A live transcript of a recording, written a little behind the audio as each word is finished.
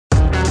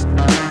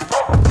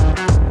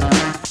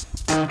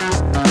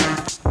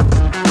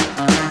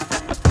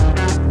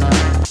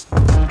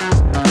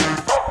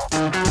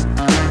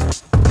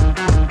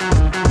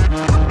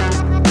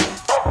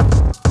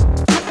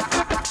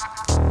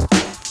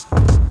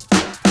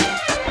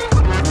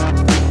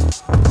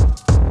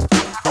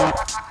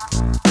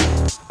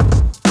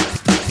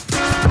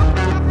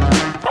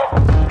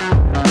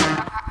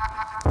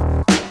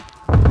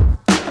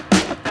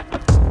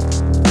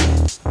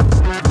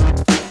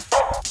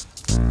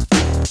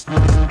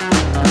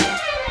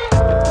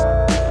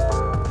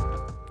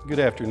Good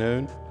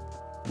afternoon.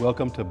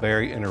 Welcome to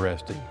Very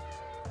Interesting.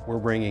 We're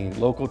bringing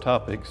local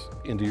topics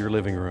into your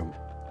living room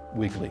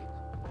weekly.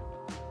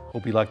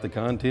 Hope you like the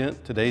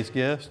content. Today's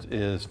guest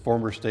is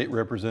former State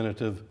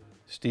Representative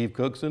Steve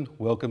Cookson.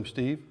 Welcome,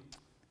 Steve.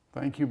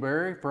 Thank you,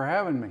 Barry, for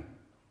having me.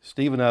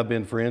 Steve and I have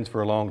been friends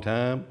for a long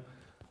time.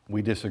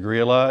 We disagree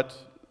a lot.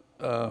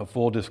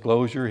 Full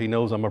disclosure, he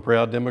knows I'm a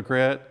proud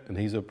Democrat and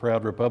he's a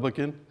proud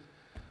Republican.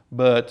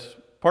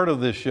 But part of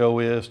this show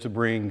is to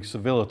bring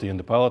civility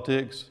into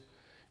politics.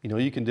 You know,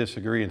 you can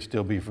disagree and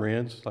still be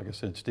friends. Like I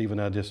said, Steve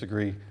and I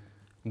disagree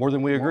more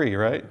than we agree,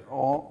 right?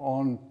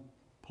 On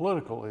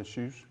political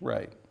issues.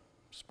 Right.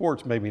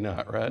 Sports, maybe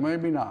not, right?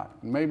 Maybe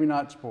not. Maybe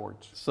not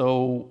sports.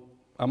 So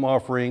I'm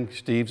offering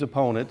Steve's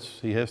opponents,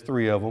 he has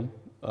 3 of them,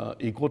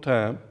 equal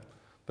time.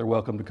 They're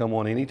welcome to come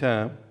on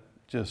anytime.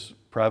 Just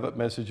private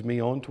message me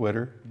on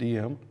Twitter,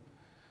 DM,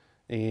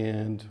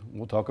 and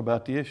we'll talk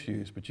about the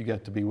issues. But you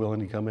got to be willing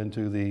to come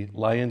into the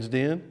lion's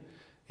den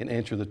and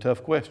answer the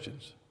tough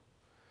questions.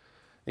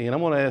 And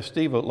I'm going to ask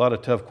Steve a lot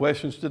of tough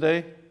questions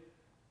today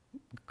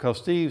because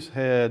Steve's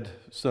had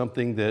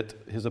something that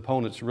his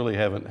opponents really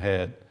haven't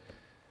had.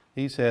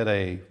 He's had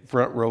a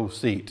front row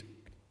seat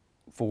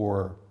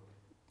for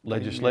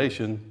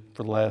legislation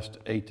for the last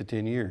 8 to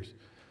 10 years.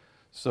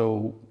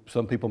 So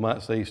some people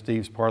might say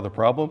Steve's part of the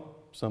problem.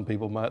 Some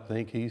people might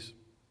think he's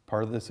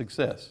part of the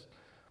success.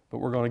 But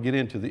we're going to get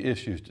into the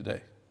issues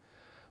today.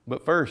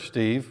 But first,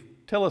 Steve,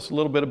 tell us a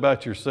little bit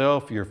about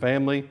yourself, your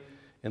family,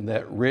 and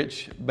that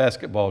rich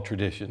basketball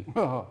tradition.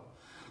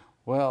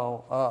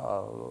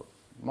 Well,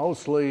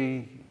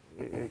 mostly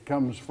it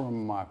comes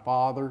from my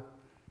father,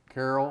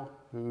 Carol,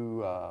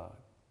 who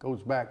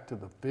goes back to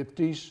the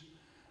 50s.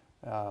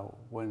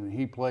 When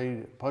he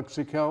played at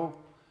Puxico,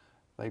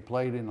 they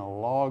played in a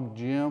log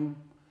gym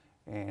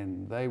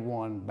and they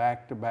won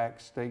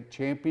back-to-back state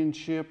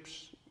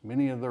championships.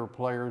 Many of their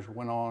players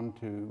went on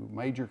to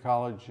major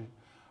college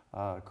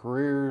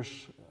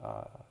careers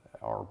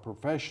or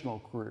professional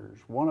careers.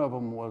 One of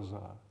them was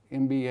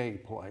an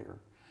NBA player,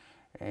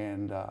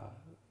 and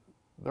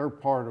they're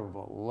part of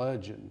a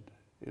legend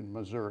in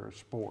Missouri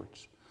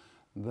sports.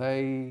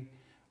 They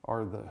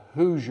are the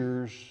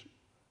Hoosiers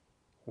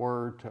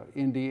were to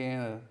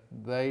Indiana,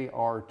 they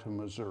are to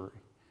Missouri,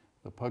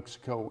 the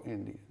Puxico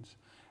Indians.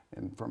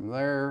 And from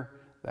there,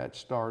 that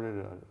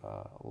started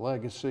a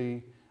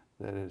legacy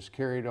that is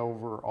carried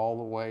over all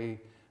the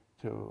way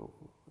to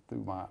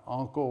through my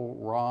uncle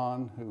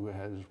Ron, who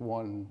has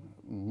won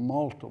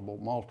multiple,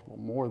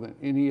 more than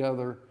any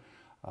other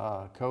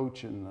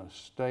coach in the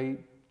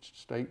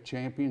state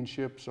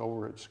championships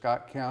over at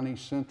Scott County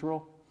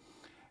Central,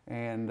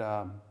 and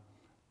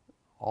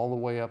all the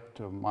way up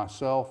to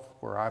myself,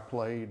 where I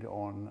played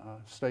on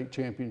a state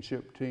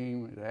championship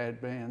team at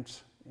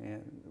Advance,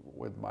 and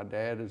with my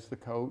dad as the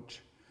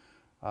coach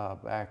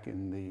back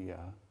in the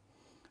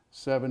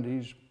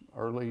 70s,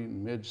 early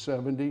and mid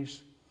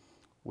 70s.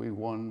 We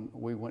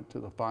went to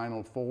the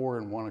Final Four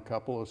and won a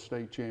couple of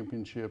state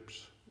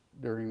championships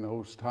during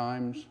those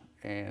times,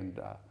 and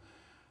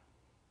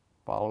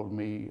followed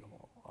me.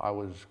 I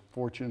was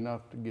fortunate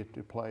enough to get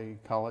to play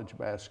college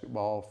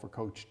basketball for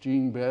Coach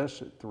Gene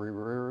Bess at Three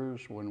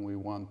Rivers when we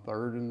won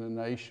 3rd in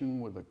the nation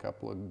with a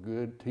couple of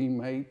good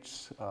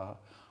teammates,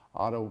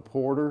 Otto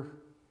Porter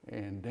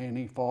and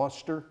Danny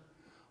Foster,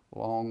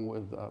 along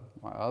with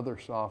my other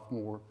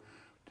sophomore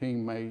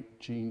teammate,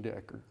 Gene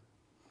Decker.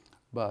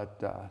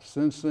 But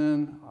since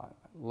then, I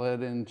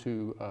led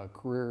into a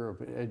career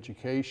of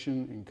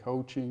education and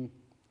coaching.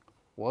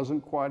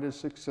 Wasn't quite as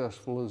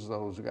successful as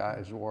those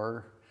guys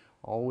were.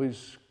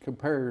 Always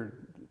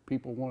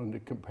people wanted to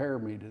compare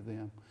me to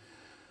them.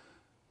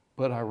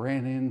 But I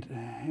ran into,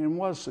 and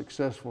was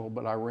successful,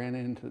 but I ran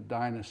into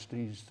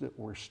dynasties that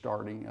were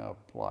starting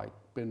up, like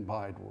Ben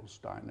Bidwell's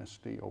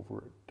dynasty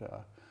over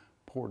at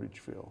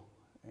Portageville.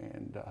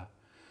 And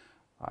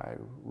I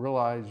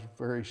realized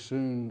very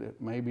soon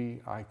that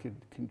maybe I could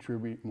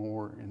contribute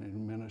more in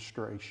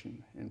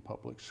administration in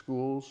public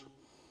schools.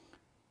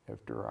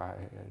 After I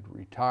had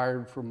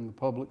retired from the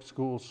public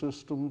school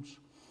systems,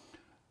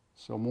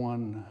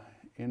 someone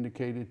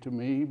indicated to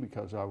me,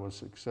 because I was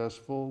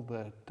successful,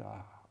 that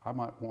I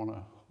might want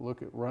to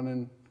look at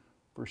running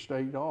for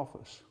state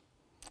office.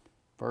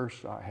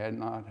 First, I had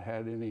not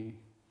had any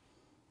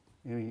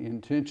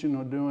intention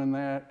of doing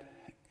that,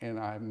 and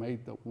I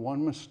made the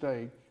one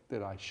mistake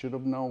that I should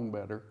have known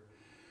better,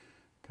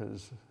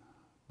 because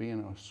being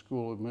a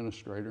school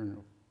administrator and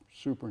a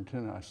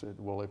superintendent, I said,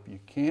 well, if you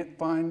can't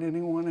find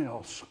anyone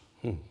else,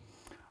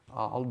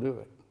 I'll do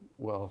it.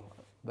 Well,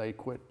 they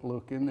quit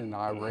looking and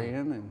I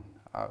ran, and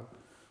I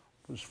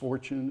was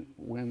fortunate to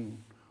win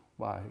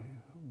by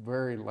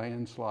very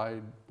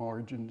landslide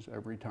margins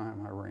every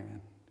time I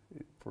ran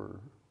for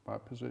my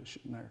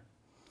position there.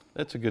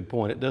 That's a good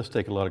point. It does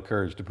take a lot of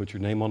courage to put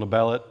your name on the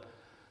ballot.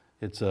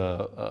 It's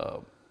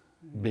a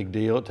big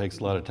deal. It takes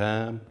a lot of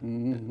time.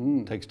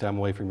 It takes time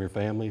away from your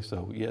family.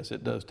 So yes,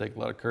 it does take a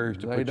lot of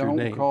courage to put your name.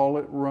 They don't call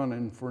it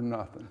running for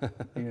nothing.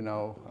 You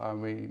know, I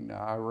mean,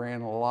 I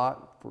ran a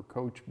lot for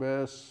Coach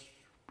Bess,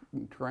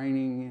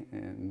 training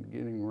and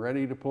getting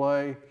ready to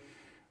play,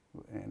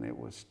 and it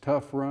was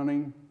tough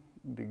running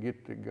to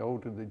get to go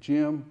to the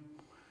gym,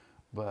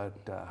 but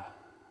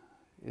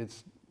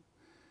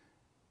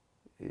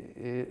it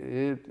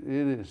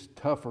is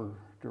tougher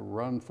to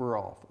run for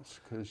office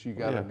because you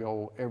got to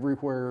go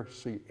everywhere,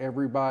 see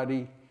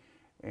everybody,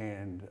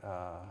 and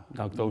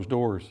knock those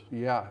doors.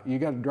 Yeah, you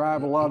got to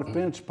drive a lot of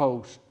fence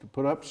posts to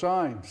put up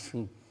signs.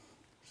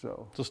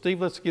 So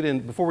Steve, let's get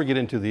in, before we get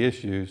into the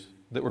issues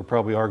that we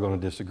probably are going to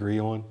disagree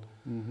on,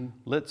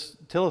 let's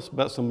tell us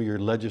about some of your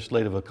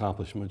legislative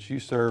accomplishments. You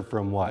served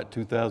from what,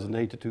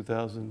 2008 to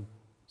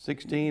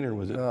 2016, or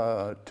was it?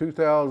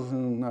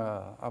 2000,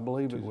 I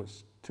believe it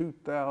was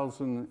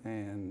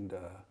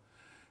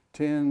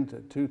 2010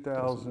 to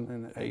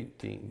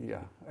 2018.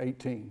 Yeah,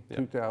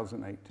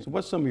 2018. So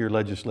what's some of your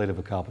legislative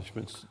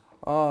accomplishments?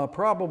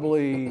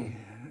 Probably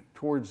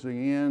towards the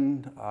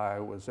end, I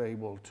was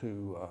able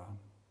to,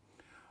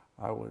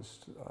 I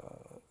was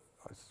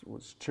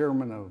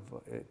chairman of,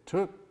 it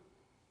took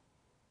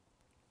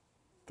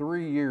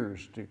 3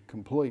 years to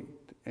complete.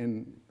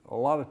 And a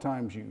lot of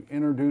times you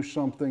introduce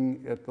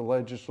something at the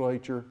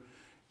legislature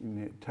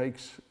and it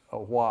takes a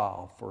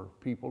while for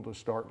people to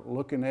start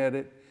looking at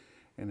it,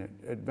 and it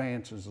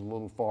advances a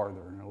little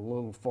farther and a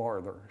little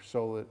farther,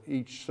 so that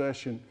each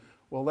session,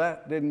 well,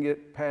 that didn't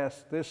get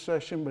past this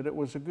session, but it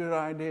was a good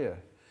idea.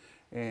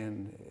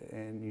 And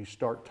you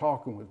start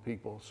talking with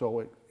people, so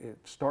it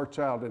starts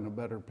out in a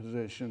better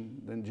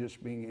position than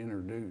just being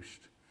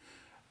introduced.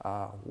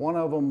 One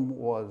of them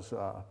was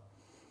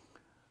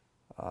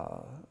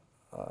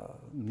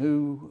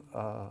new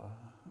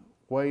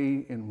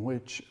way in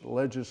which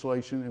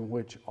legislation in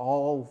which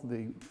all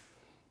the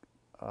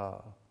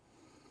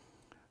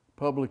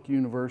public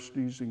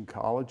universities and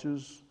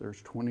colleges,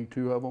 there's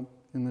 22 of them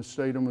in the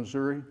state of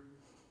Missouri,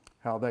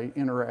 how they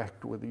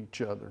interact with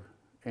each other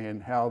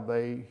and how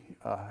they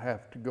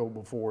have to go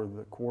before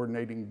the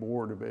Coordinating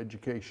Board of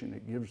Education.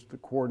 It gives the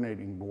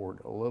Coordinating Board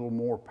a little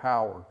more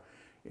power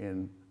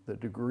in the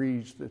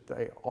degrees that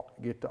they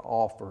get to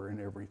offer and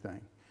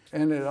everything.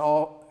 And it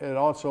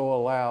also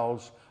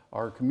allows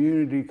our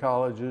community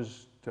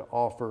colleges to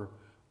offer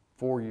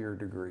 4-year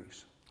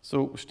degrees.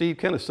 So Steve,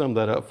 kind of sum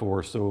that up for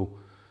us. So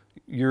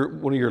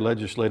one of your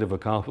legislative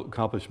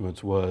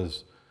accomplishments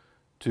was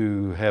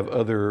to have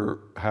other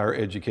higher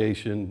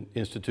education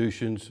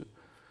institutions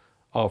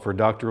offer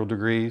doctoral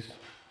degrees.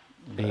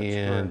 That's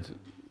and correct.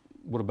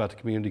 What about the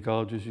community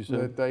colleges, you said?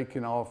 That they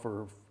can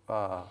offer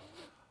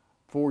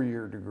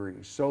 4-year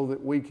degrees, so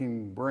that we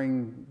can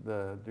bring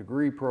the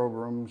degree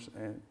programs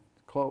and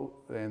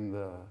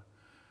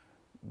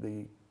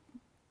the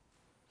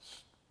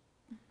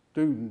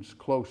students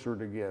closer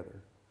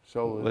together,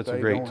 so that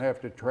they don't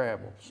have to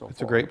travel so far.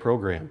 It's a great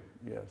program.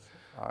 Yes.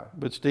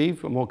 But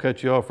Steve, I'm going to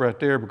cut you off right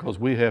there because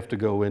we have to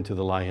go into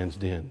the Lion's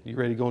Den. You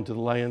ready to go into the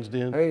Lion's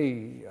Den?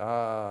 Hey,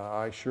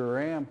 I sure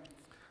am.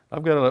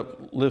 I've got a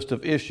list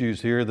of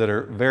issues here that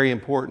are very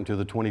important to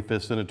the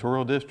 25th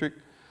Senatorial District.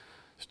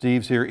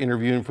 Steve's here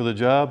interviewing for the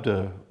job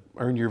to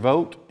earn your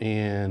vote,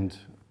 and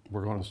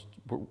we're going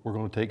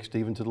to take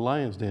Steve into the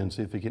Lion's Den,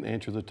 see if he can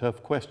answer the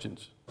tough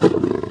questions.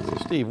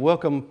 Steve,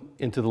 welcome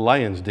into the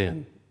Lion's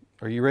Den.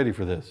 Are you ready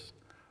for this?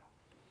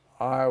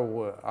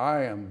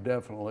 I am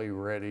definitely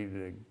ready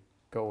to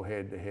go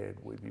head to head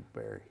with you,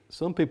 Barry.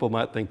 Some people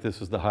might think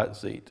this is the hot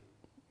seat.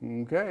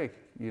 Okay,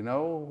 you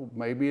know,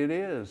 maybe it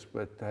is,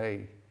 but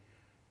hey,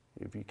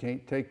 if you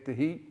can't take the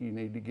heat, you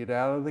need to get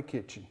out of the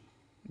kitchen.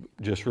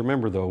 Just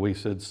remember though, we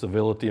said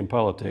civility in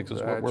politics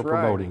is what we're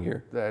promoting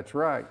here. That's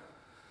right.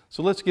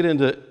 So let's get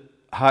into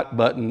hot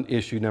button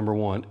issue number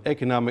one,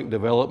 economic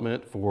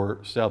development for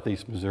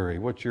Southeast Missouri.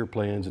 What's your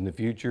plans in the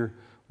future?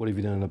 What have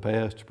you done in the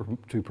past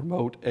to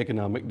promote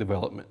economic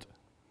development?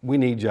 We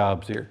need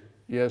jobs here.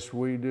 Yes,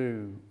 we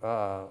do.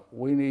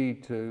 We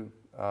need to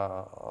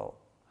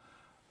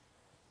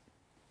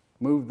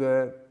move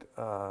that.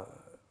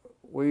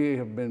 We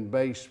have been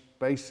based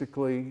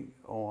basically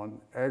on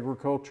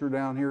agriculture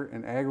down here,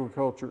 and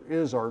agriculture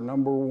is our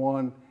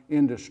 #1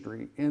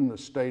 industry in the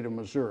state of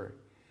Missouri.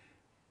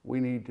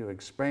 We need to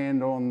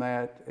expand on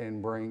that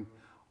and bring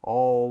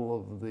all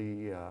of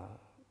the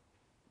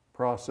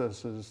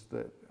processes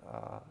that,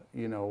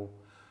 you know,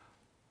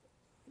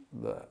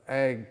 the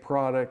ag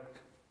product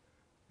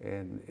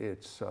and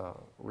its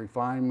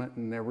refinement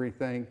and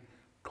everything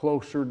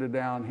closer to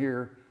down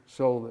here,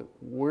 so that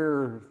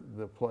we're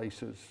the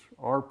places,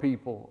 our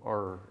people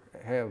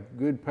have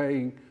good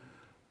paying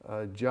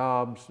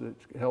jobs that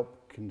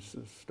can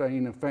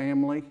sustain a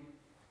family.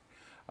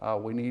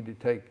 We need to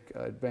take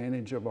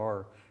advantage of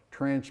our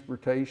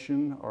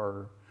transportation,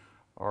 our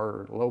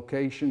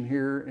location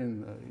here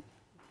in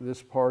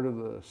this part of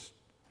the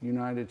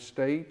United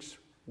States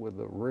with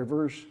the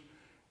rivers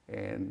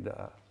and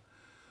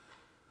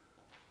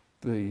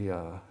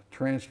the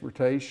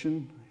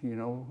transportation, you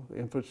know,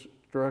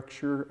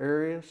 infrastructure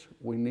areas.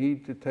 We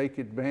need to take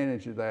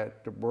advantage of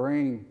that to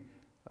bring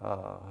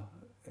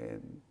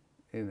and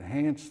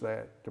enhance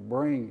that, to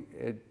bring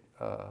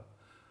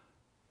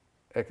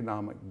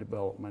economic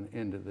development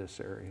into this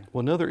area.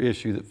 Well, another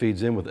issue that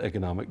feeds in with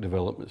economic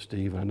development,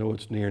 Steve, and I know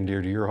it's near and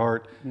dear to your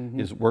heart,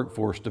 is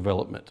workforce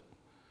development.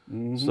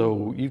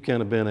 So you've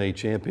kind of been a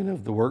champion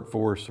of the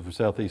workforce for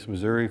Southeast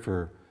Missouri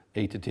for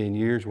 8 to 10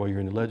 years while you're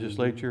in the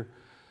legislature.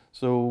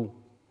 So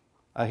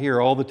I hear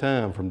all the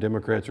time from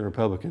Democrats and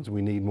Republicans,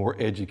 we need more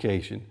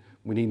education.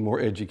 We need more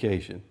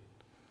education.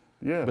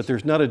 Yes. But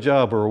there's not a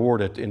job or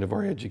award at the end of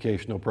our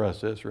educational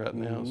process right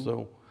now.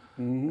 So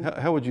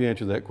how would you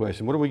answer that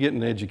question? What are we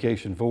getting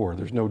education for?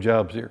 There's no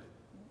jobs here.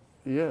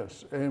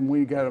 Yes, and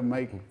we got to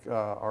make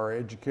our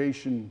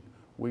education,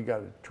 we got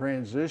to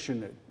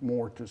transition it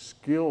more to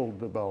skill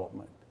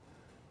development.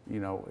 You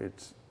know,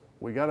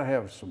 we got to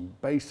have some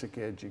basic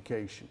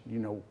education. You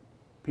know,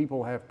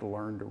 people have to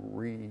learn to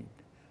read.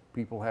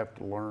 People have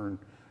to learn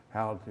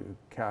how to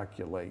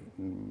calculate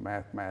in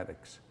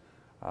mathematics.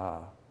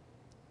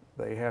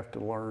 They have to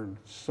learn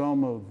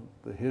some of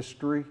the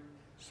history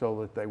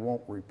so that they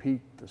won't repeat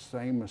the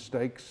same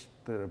mistakes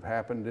that have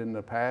happened in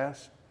the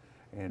past,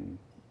 and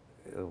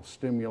it'll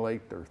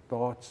stimulate their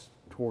thoughts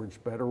towards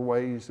better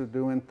ways of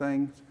doing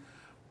things.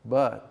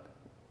 But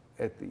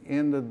at the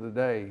end of the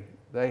day,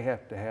 they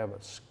have to have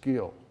a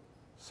skill,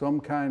 some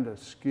kind of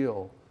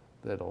skill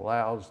that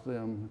allows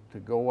them to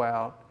go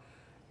out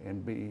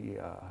and be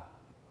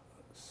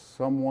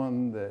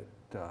someone that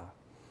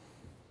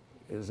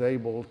is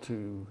able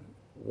to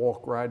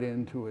walk right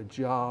into a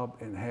job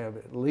and have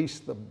at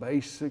least the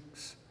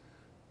basics,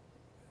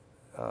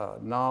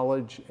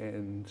 knowledge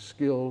and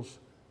skills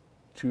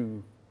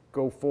to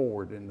go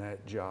forward in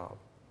that job.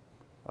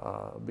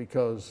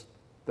 Because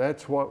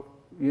that's what,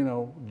 you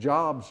know,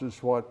 jobs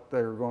is what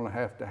they're going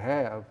to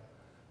have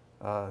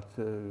a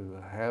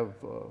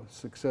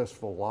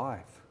successful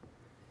life.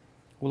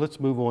 Well,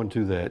 let's move on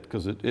to that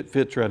because it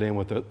fits right in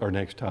with our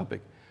next topic,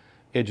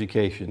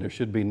 education. There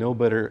should be no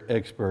better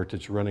expert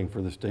that's running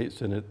for the state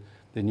senate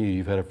than you.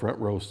 You've had a front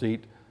row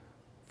seat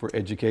for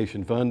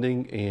education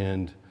funding,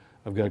 and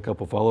I've got a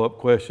couple follow-up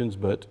questions,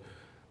 but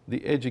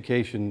the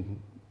education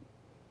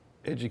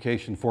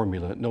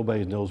formula,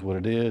 nobody knows what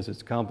it is.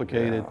 It's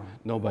complicated. Yeah.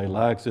 Nobody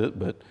likes it,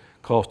 but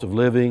cost of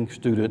living,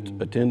 student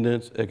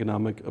attendance,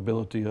 economic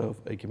ability of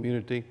a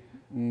community.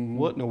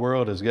 What in the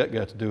world has that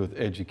got to do with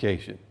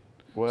education?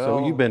 Well,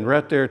 So you've been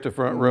right there at the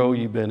front row.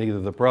 You've been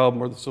either the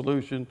problem or the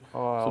solution.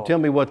 So tell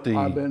me what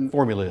the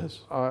formula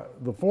is.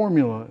 The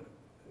formula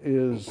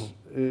is,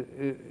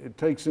 it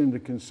takes into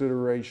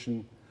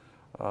consideration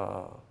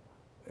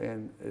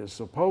and is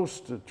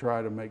supposed to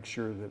try to make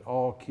sure that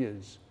all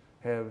kids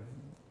have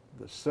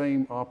the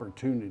same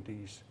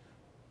opportunities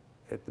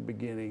at the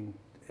beginning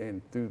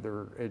and through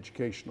their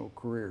educational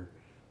career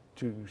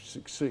to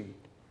succeed.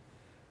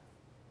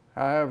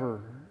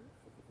 However,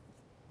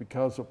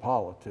 because of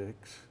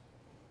politics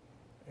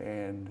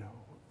and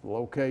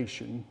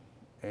location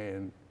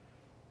and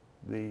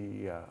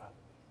the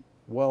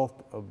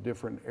wealth of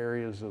different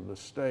areas of the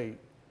state,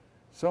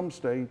 some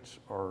states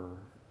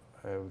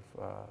have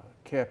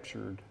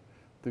captured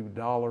through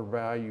dollar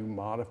value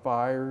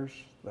modifiers,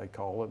 they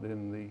call it,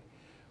 in the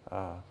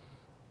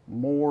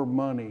more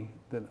money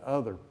than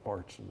other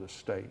parts of the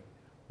state.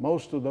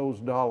 Most of those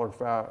dollar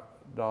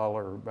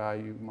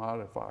value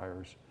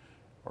modifiers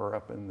are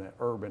up in the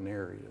urban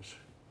areas.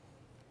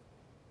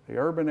 The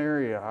urban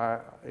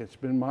area, it's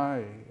been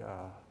my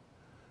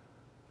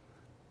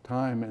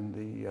time in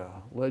the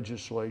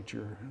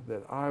legislature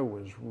that I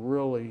was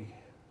really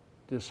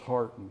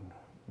disheartened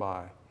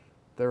by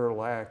their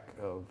lack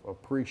of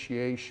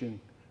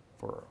appreciation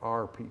for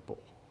our people.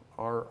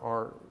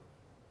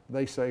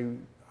 They say,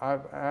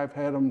 I've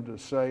had them to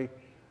say,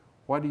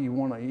 why do you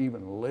want to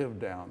even live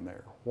down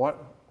there?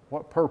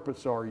 What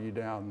purpose are you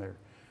down there?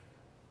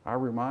 I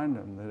remind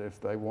them that if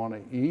they want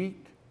to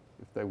eat,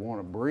 if they want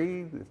to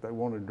breathe, if they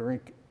want to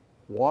drink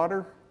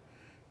water,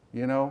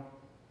 you know,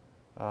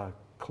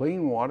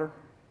 clean water,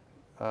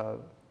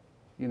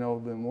 you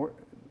know, then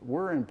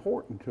we're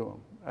important to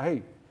them.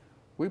 Hey,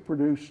 we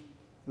produce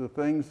the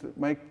things that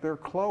make their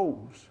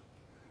clothes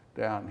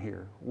down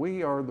here.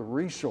 We are the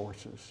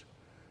resources.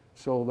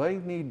 So they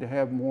need to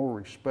have more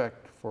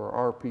respect for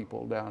our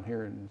people down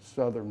here in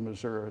southern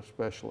Missouri,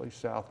 especially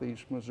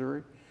southeast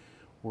Missouri,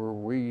 where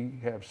we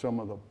have some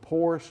of the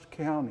poorest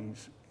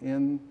counties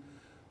in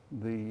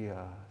the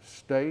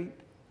state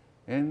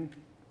and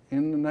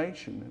in the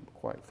nation,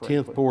 quite frankly.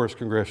 10th poorest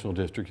congressional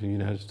district in the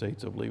United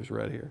States, I believe, is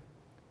right here.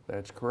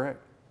 That's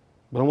correct.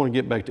 But I want to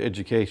get back to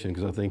education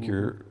because I think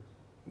you're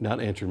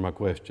not answering my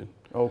question.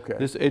 Okay.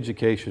 This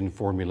education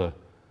formula,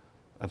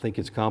 I think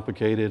it's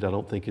complicated. I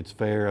don't think it's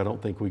fair. I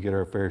don't think we get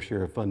our fair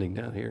share of funding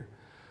down here.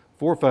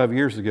 4 or 5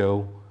 years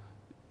ago,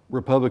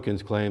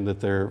 Republicans claimed that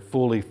they're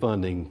fully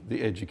funding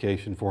the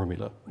education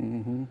formula,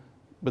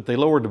 but they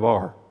lowered the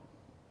bar.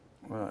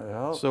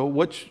 Well, So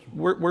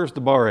where's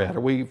the bar at?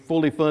 Are we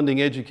fully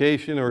funding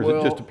education, or is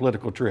it just a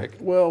political trick?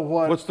 well,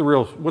 What's the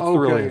real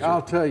answer?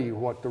 I'll tell you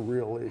what the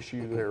real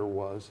issue there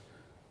was.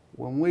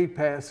 When we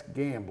passed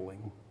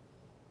gambling,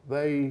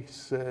 they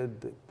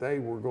said that they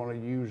were going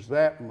to use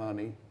that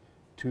money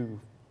to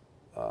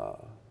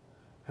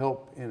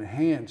help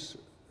enhance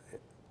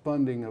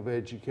funding of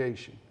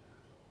education.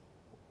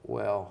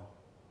 Well,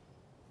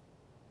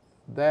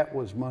 that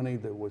was money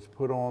that was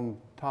put on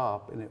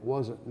top, and it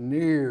wasn't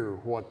near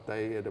what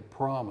they had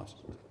promised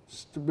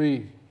to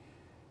be,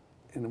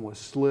 and it was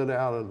slid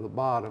out of the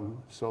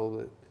bottom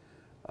so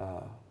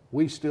that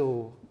we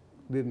still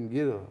didn't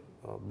get a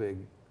big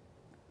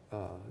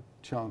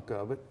chunk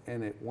of it,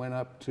 and it went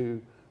up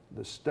to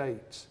the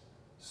states.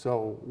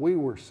 So we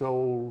were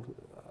sold,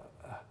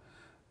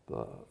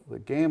 the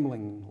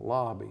gambling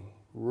lobby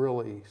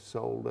really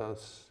sold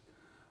us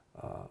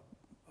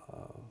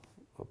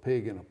a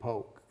pig in a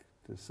poke,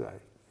 to say,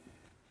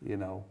 you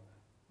know,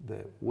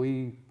 that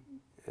we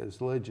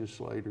as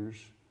legislators,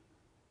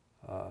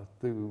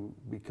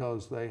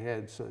 because they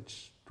had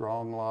such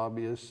strong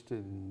lobbyists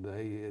and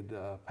they had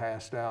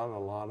passed out a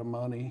lot of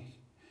money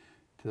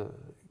to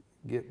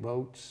get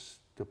votes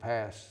to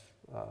pass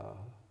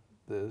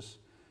this,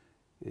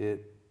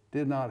 it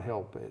did not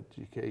help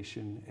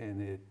education,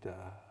 and it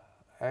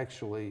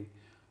actually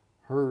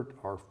hurt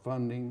our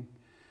funding,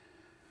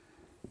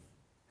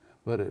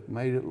 but it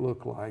made it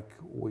look like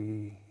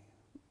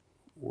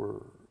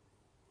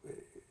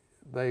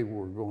they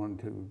were going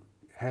to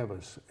have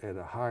us at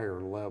a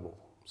higher level.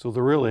 So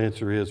the real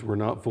answer is we're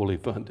not fully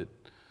funded.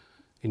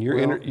 And you're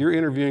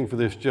interviewing for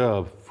this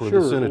job for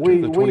the senator,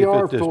 the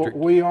 25th district.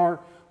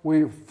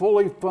 We're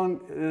fully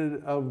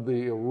funded of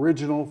the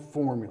original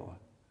formula.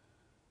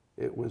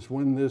 It was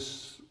when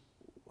this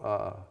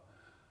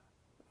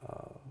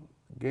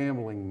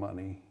gambling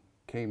money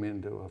came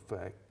into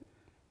effect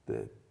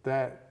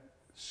that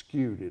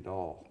skewed it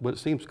all. But it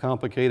seems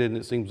complicated, and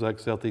it seems like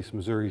Southeast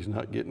Missouri is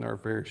not getting our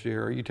fair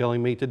share. Are you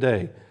telling me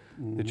today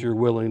that you're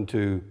willing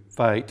to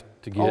fight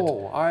to get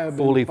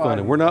fully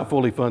funded? We're not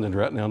fully funded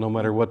right now, no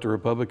matter what the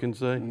Republicans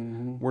say.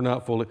 We're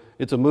not fully.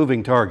 It's a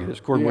moving target. It's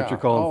according to what you're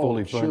calling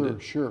fully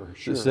funded. Sure.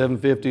 Is it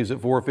 750? Is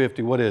it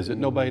 450? What is it?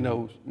 Nobody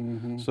knows.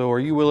 So are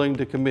you willing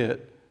to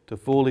commit to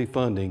fully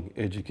funding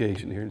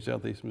education here in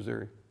Southeast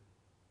Missouri?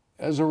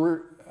 As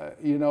a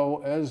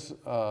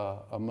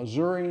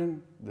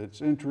Missourian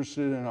that's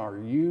interested in our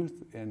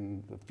youth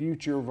and the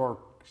future of our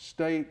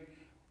state,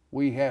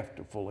 we have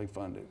to fully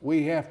fund it.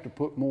 We have to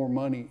put more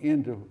money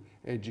into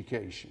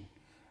education.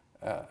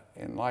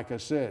 And like I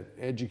said,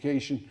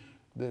 education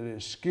that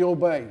is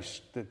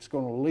skill-based, that's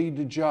going to lead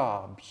to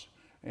jobs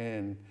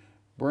and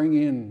bring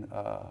in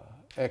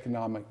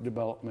economic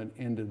development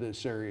into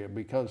this area,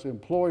 because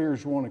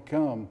employers want to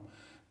come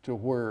to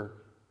where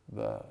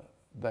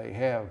they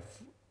have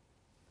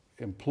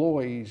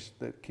employees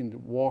that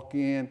can walk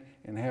in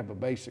and have a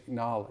basic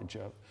knowledge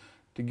of.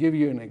 To give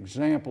you an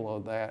example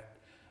of that,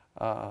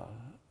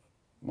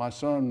 my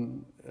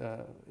son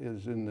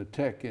is in the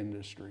tech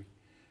industry,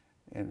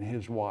 and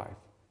his wife,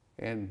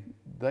 and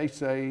they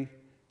say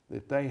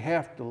that they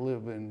have to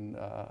live in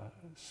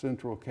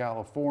Central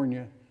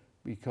California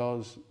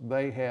because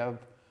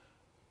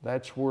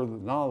that's where the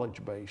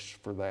knowledge base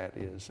for that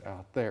is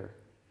out there.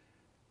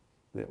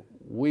 That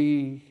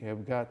we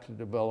have got to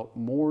develop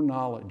more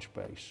knowledge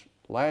base.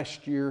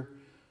 Last year,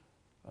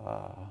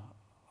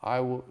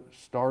 I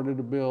started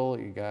a bill.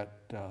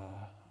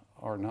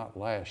 Or not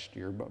last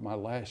year, but my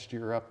last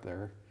year up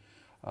there,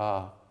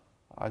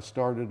 I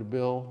started a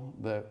bill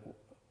that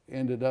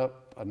ended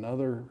up,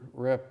 another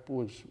rep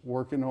was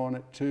working on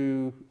it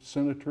too.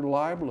 Senator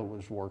Libla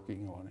was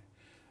working on it,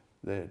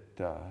 that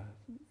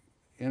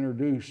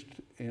introduced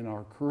in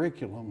our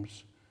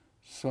curriculums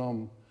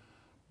some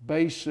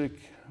basic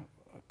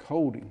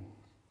coding,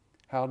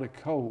 how to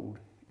code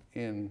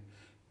in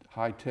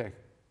high-tech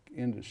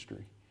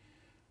industry.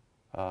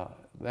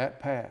 That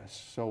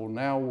passed. So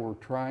now we're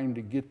trying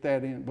to get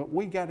that in, but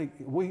we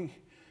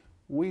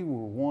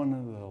were one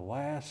of the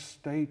last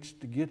states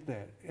to get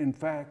that. In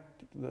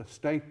fact, the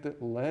state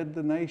that led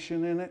the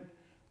nation in it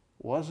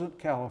wasn't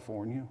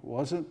California,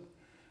 wasn't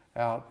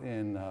out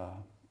in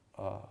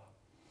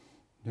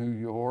New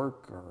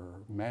York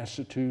or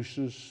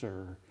Massachusetts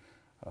or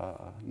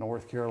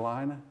North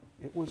Carolina.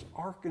 It was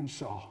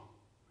Arkansas.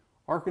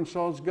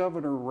 Arkansas's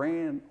governor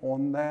ran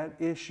on that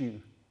issue,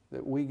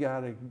 that we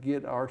got to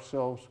get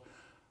ourselves,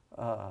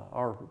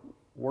 our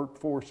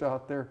workforce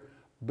out there,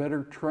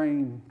 better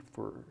trained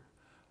for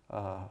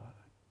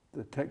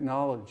the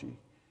technology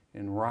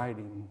in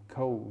writing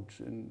codes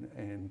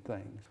and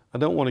things. I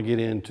don't want to get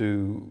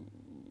into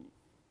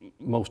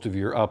most of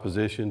your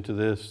opposition to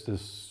this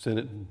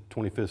Senate,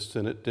 25th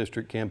Senate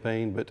District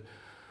campaign, but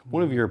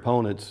one of your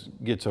opponents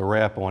gets a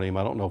rap on him.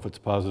 I don't know if it's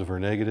positive or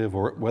negative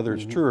or whether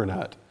it's true or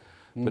not,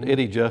 but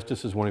Eddie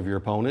Justice is one of your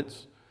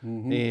opponents.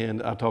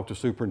 And I talked to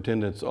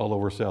superintendents all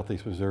over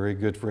Southeast Missouri,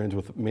 good friends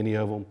with many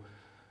of them.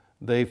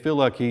 They feel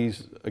like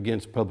he's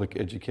against public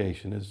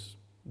education. Is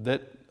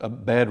that a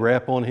bad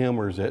rap on him,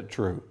 or is that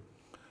true?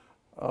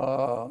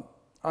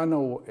 I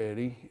know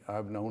Eddie.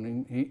 I've known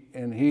him,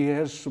 and he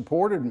has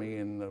supported me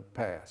in the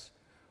past.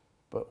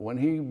 But when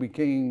he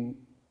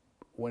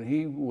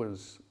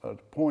was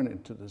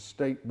appointed to the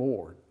state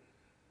board,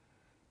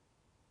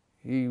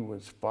 he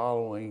was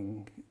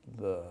following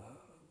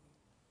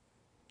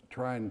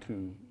trying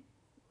to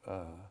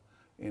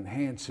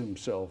enhance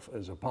himself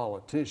as a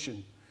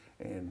politician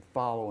and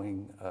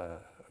following a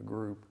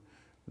group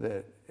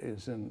that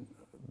is in,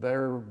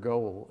 their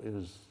goal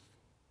is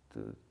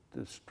to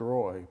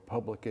destroy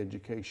public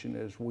education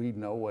as we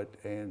know it,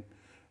 and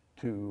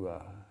to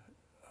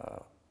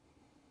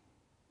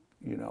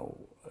you know,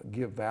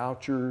 give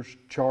vouchers,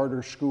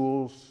 charter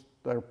schools.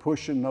 They're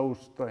pushing those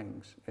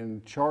things,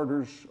 and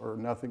charters are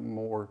nothing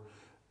more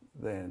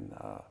than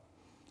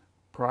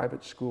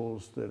private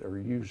schools that are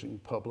using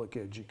public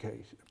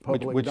education,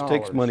 public Which dollars.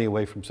 takes money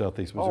away from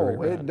Southeast Missouri.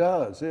 Oh, it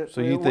does.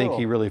 So you think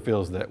he really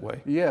feels that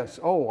way? Yes.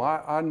 Oh,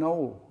 I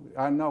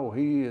know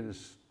he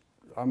is.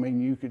 I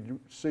mean, you could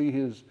see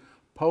his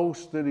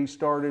post that he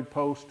started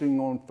posting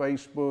on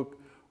Facebook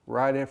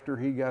right after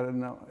he got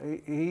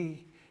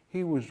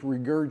he was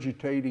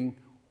regurgitating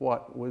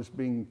what was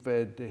being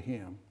fed to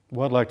him.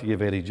 Well, I'd like to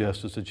give Eddie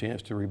Justice a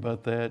chance to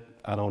rebut that.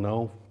 I don't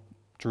know,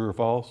 true or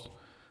false,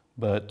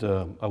 but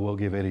I will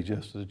give Eddie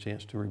Justice a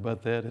chance to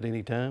rebut that at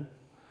any time.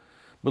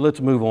 But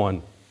let's move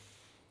on.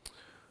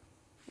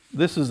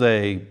 This is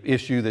a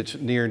issue that's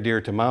near and dear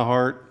to my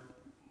heart.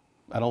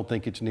 I don't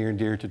think it's near and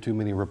dear to too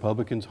many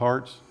Republicans'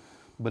 hearts,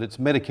 but it's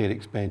Medicaid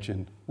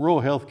expansion.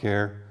 Rural health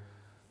care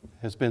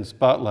has been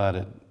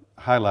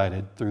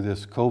highlighted through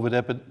this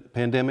COVID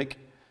pandemic,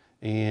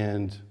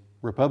 and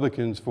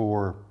Republicans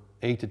for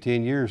 8 to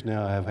 10 years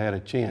now have had a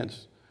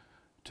chance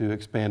to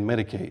expand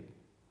Medicaid.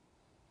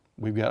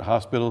 We've got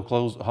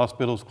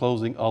hospitals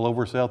closing all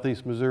over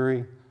Southeast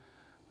Missouri.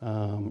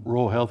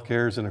 Rural health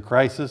care is in a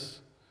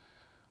crisis.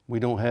 We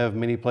don't have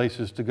many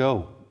places to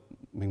go.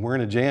 I mean, we're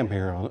in a jam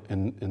here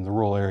in the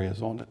rural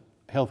areas on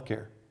health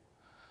care.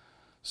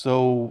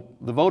 So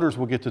the voters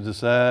will get to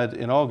decide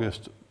in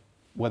August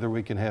whether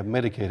we can have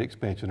Medicaid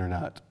expansion or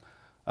not.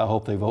 I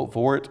hope they vote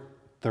for it.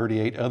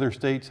 38 other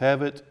states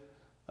have it.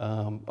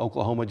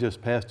 Oklahoma just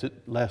passed it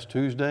last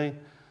Tuesday.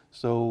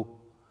 So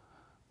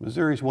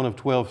Missouri is one of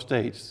 12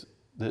 states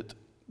that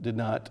did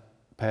not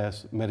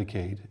pass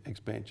Medicaid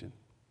expansion.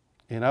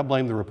 And I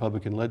blame the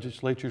Republican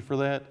legislatures for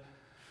that.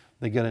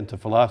 They got into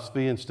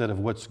philosophy instead of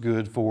what's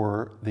good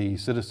for the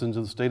citizens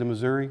of the state of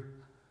Missouri.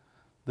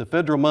 The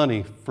federal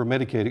money for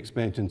Medicaid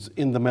expansion's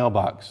in the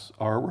mailbox.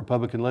 Our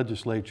Republican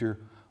legislature,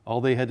 all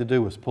they had to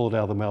do was pull it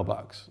out of the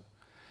mailbox.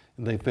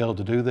 And they failed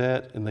to do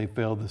that, and they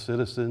failed the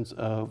citizens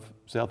of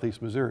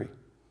Southeast Missouri.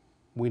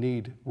 We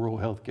need rural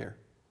health care.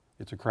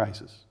 It's a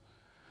crisis.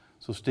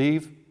 So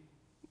Steve,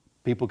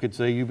 people could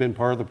say you've been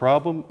part of the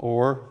problem,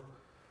 or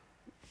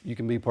you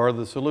can be part of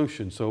the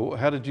solution. So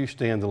how did you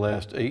stand the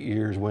last 8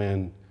 years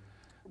when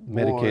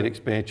Medicaid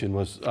expansion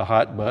was a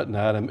hot button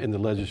item in the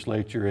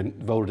legislature and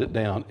voted it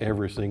down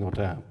every single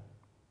time?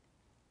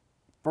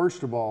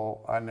 First of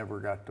all, I never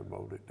got to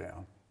vote it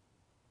down.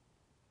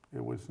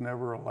 It was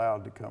never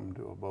allowed to come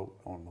to a vote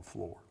on the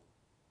floor.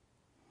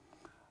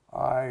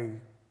 I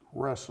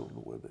wrestled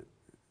with it.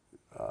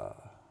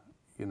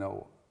 You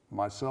know,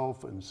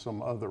 myself and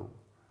some other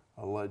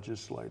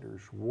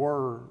legislators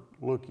were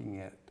looking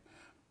at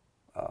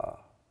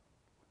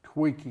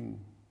tweaking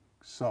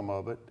some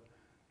of it,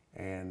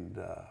 and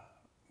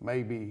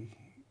maybe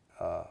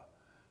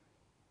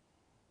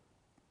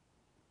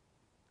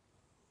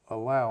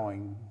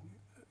allowing,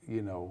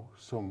 you know,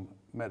 some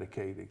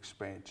Medicaid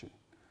expansion.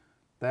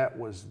 That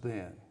was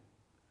then.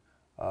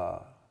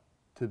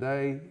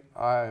 Today,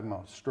 I'm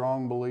a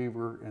strong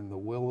believer in the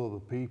will of the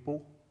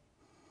people.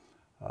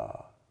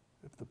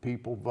 If the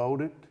people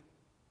voted,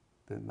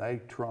 then they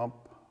trump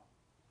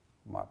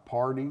my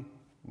party,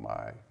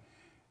 my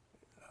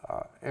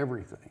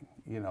everything.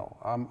 You know,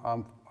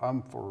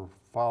 I'm for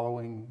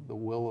following the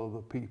will of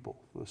the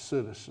people, the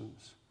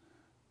citizens.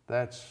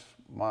 That's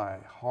my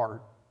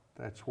heart.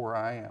 That's where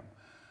I am.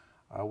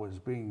 I was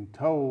being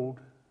told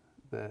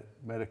that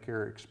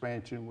Medicare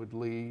expansion would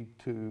lead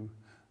to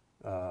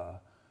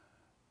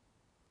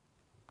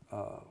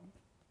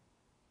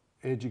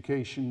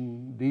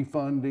education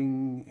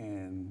defunding,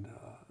 and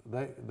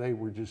they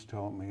were just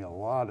telling me a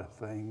lot of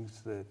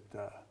things that,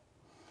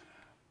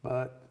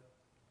 but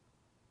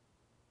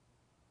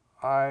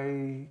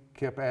I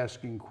kept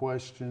asking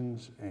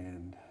questions,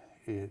 and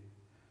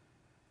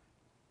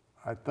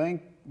I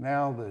think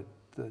now that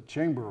the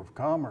Chamber of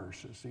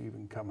Commerce has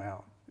even come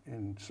out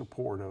in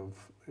support of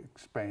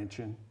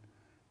expansion,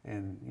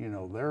 and you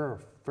know, they're a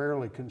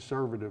fairly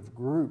conservative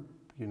group,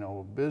 you know,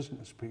 of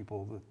business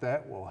people,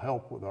 that will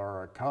help with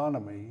our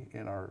economy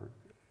and our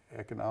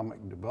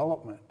economic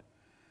development.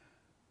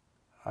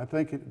 I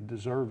think it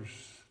deserves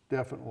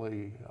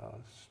definitely a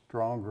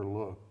stronger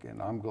look,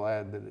 and I'm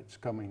glad that it's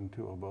coming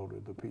to a vote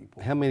of the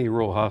people. How many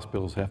rural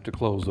hospitals have to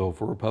close, though,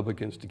 for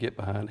Republicans to get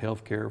behind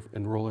health care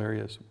in rural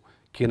areas?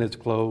 Kennett's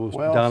closed,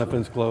 Well,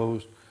 Doniphan's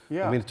closed.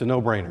 Yeah. I mean, it's a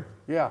no-brainer.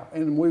 Yeah,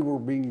 and we were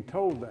being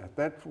told that.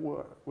 That's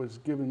what was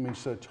giving me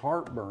such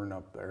heartburn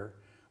up there,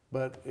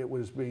 but it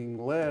was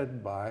being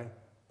led by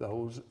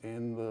those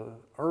in the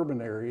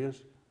urban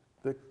areas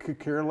that could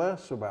care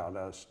less about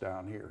us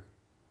down here.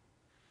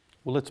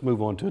 Well, let's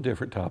move on to a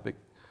different topic.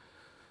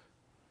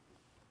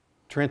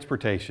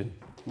 Transportation,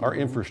 our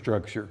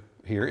infrastructure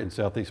here in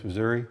Southeast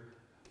Missouri,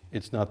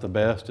 It's not the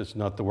best, it's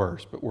not the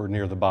worst, but we're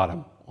near the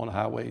bottom on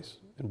highways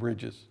and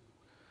bridges.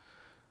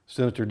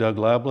 Senator Doug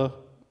Labla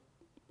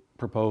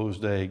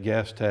proposed a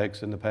gas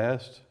tax in the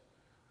past.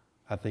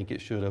 I think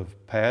it should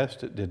have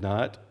passed, it did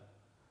not.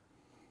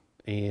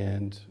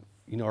 And,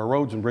 you know, our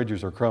roads and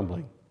bridges are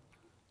crumbling.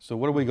 So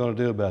what are we going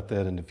to do about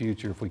that in the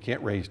future if we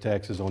can't raise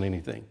taxes on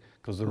anything?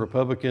 Because the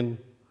Republican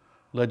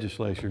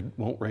legislature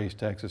won't raise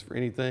taxes for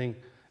anything.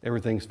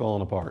 Everything's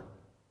falling apart.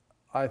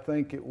 I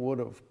think it would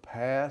have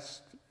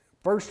passed.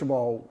 First of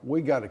all,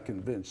 we got to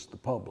convince the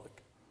public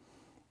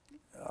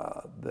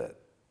that,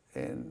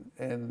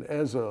 and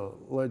as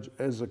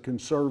a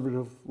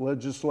conservative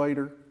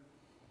legislator,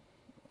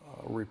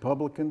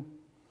 Republican,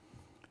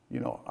 you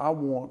know, I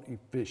want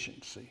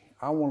efficiency.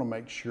 I want to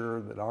make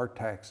sure that our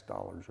tax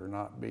dollars are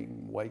not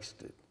being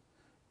wasted.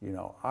 You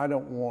know, I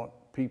don't want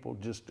people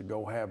just to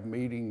go have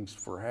meetings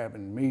for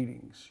having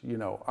meetings. You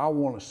know, I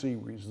want to see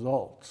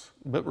results.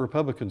 But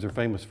Republicans are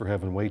famous for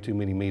having way too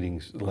many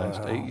meetings the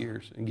last 8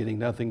 years and getting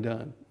nothing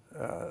done.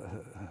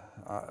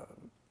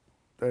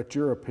 That's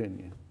your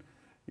opinion.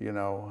 You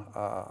know,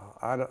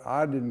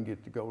 I didn't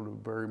get to go to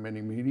very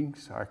many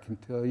meetings, I can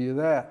tell you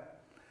that.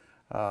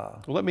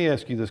 Well, let me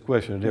ask you this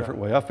question a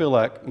different way. I feel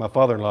like my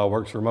father-in-law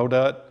works for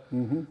MoDOT.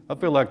 I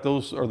feel like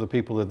those are the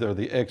people that are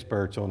the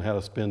experts on how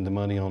to spend the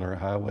money on our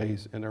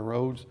highways and our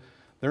roads.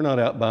 They're not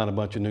out buying a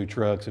bunch of new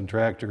trucks and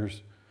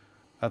tractors.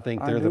 I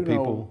think they're the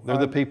people. They're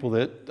the people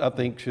that I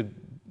think should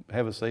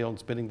have a say on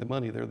spending the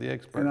money. They're the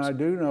experts. And I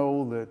do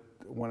know that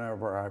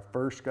whenever I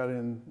first got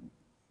in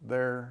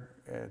there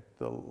at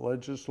the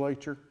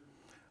legislature,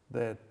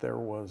 that there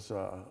was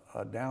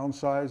a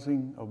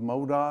downsizing of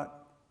MoDOT.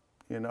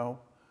 You know,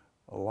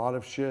 a lot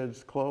of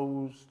sheds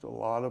closed, a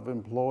lot of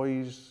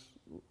employees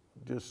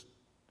just,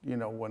 you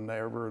know,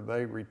 whenever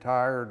they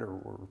retired or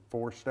were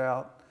forced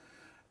out,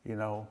 you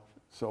know,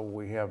 so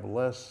we have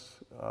less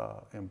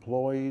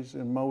employees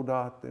in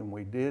MoDOT than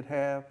we did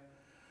have.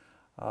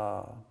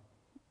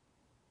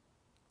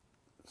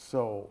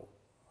 So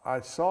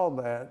I saw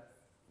that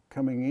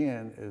coming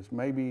in as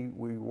maybe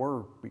we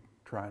were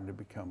trying to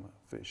become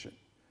efficient.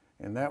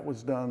 And that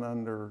was done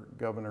under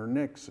Governor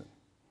Nixon.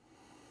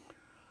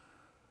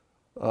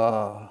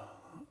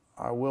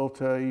 I will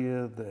tell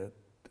you that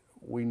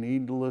we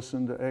need to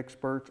listen to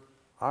experts.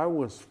 I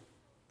was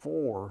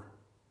for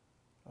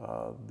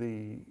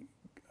the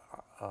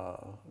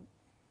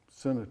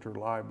Senator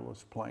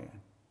Libel's plan.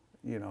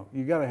 You know,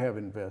 you got to have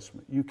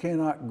investment. You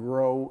cannot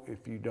grow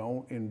if you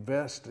don't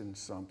invest in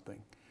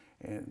something,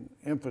 and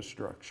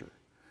infrastructure.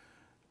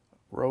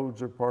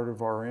 Roads are part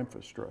of our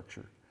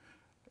infrastructure.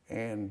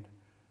 And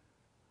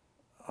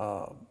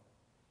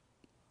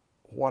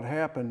what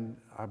happened,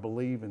 I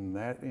believe in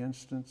that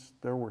instance,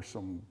 there were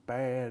some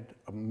bad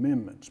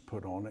amendments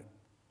put on it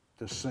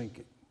to sink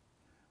it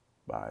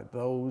by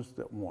those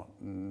that want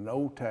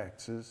no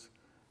taxes,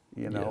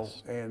 you know.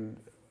 Yes. And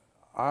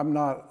I'm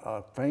not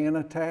a fan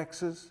of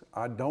taxes.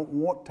 I don't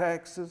want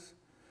taxes,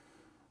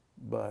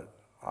 but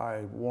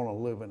I want to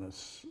live in a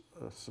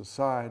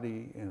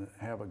society and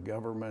have a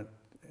government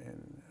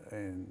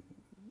and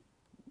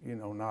you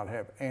know, not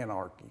have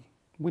anarchy.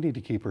 We need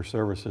to keep our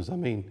services. I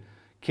mean,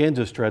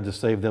 Kansas tried to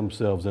save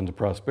themselves into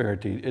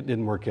prosperity. It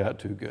didn't work out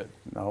too good.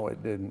 No,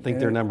 it didn't. I think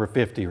they're number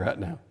 50 right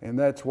now. And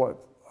that's what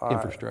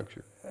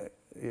infrastructure.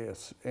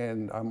 Yes,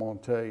 and I'm going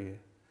to tell you,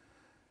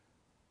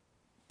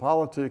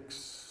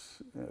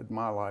 politics, in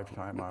my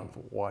lifetime, I've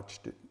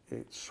watched it.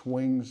 It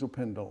swings a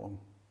pendulum.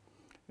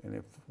 And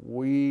if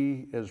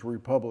we as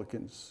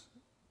Republicans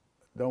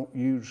don't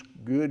use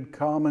good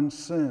common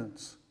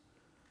sense,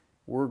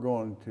 we're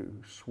going to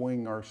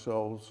swing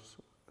ourselves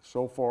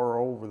so far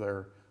over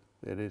there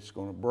that it's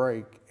going to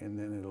break, and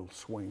then it'll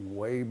swing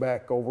way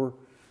back over,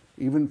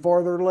 even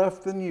farther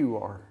left than you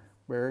are,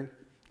 Barry.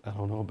 I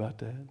don't know about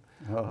that.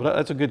 But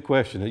that's a good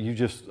question.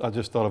 I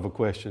just thought of a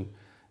question.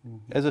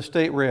 As a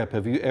state rep,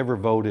 have you ever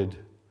voted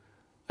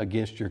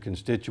against your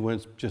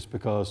constituents just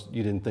because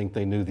you didn't think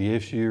they knew the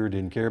issue or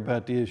didn't care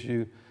about the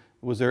issue?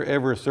 Was there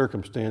ever a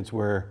circumstance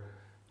where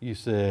you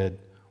said,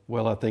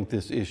 well, I think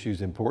this issue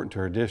is important to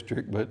our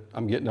district, but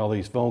I'm getting all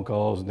these phone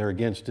calls and they're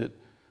against it,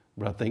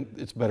 but I think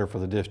it's better for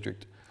the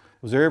district?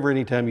 Was there ever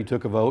any time you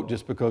took a vote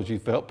just because you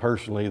felt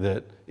personally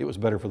that it was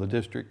better for the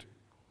district?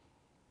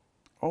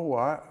 Oh,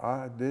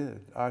 I did.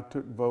 I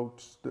took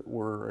votes that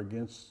were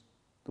against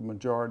the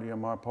majority of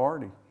my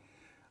party,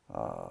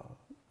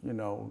 you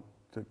know,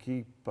 to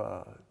keep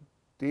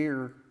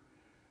deer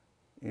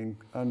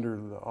under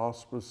the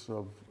auspice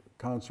of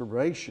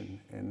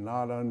conservation and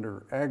not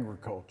under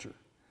agriculture,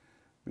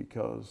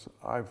 because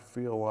I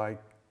feel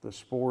like the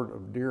sport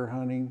of deer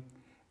hunting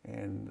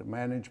and the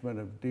management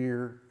of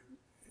deer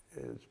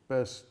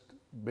has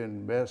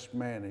been best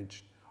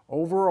managed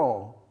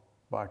overall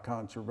by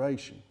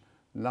conservation.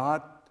 I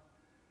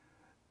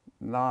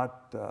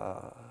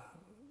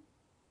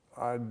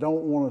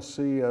don't want to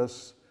see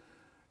us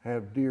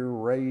have deer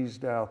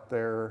raised out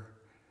there,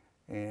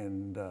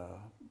 and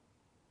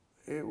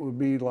it would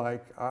be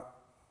like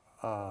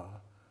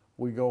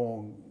we go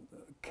on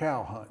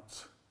cow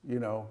hunts, You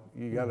know,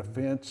 you got a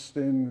fenced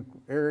in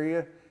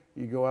area,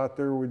 you go out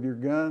there with your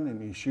gun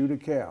and you shoot a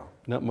cow.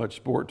 Not much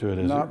sport to it,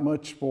 is Not there?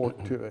 much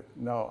sport to it.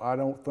 No, I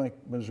don't think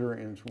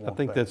Missourians want I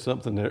think that. that's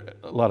something that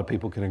a lot of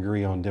people can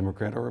agree on,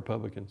 Democrat or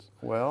Republicans.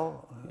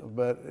 Well,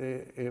 but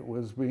it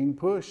was being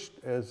pushed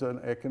as an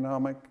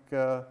economic,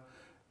 you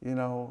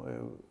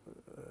know,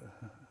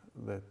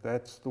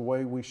 that's the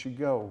way we should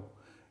go,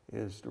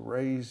 is to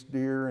raise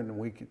deer, and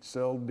we could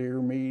sell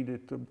deer meat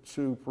at the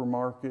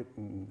supermarket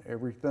and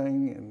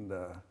everything. And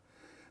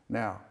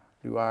now,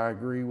 do I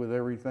agree with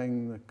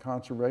everything the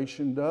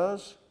conservation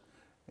does?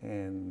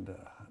 And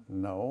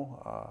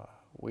no,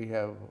 we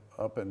have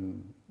up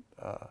in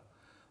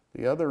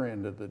the other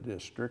end of the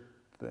district,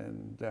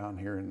 and down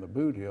here in the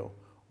Boot Hill,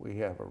 we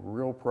have a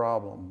real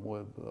problem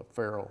with the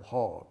feral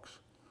hogs.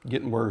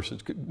 Getting worse,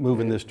 it's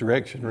moving this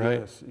direction,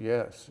 right?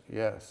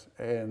 Yes.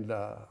 And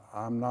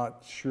I'm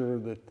not sure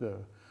that the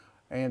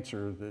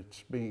answer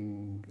that's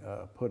being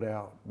put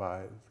out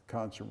by the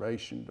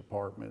Conservation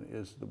Department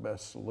is the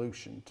best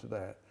solution to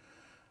that.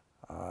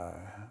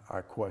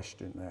 I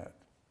question that.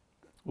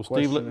 Well,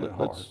 Steve,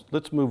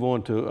 let's move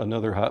on to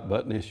another hot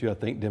button issue I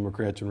think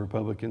Democrats and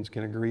Republicans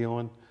can agree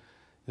on,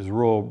 is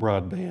rural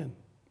broadband.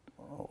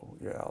 Oh,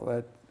 yeah,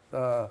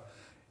 that,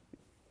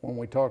 when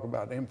we talk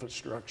about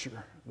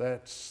infrastructure,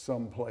 that's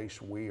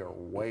someplace we are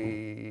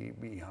way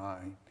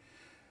behind.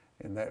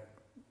 And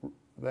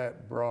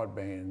that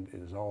broadband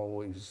is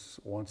always,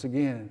 once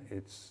again,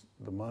 it's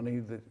the money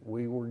that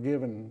we were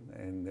given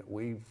and that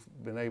we've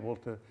been able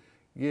to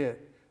get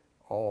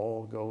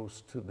all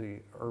goes to the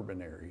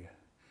urban area.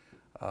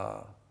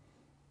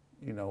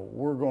 You know,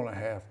 we're going to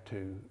have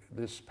to,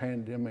 this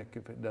pandemic,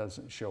 if it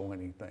doesn't show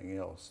anything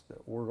else,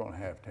 that we're going to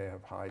have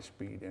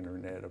high-speed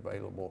internet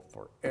available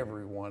for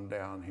everyone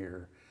down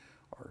here.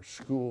 Our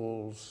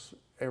schools,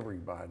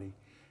 everybody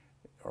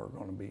are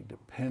going to be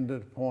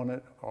dependent upon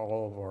it.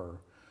 All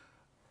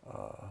of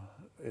our,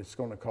 it's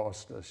going to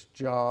cost us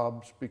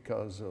jobs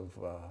because of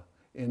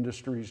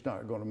industry's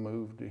not going to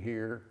move to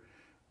here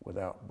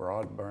without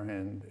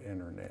broadband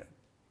internet.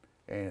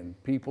 And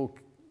people,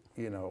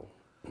 you know,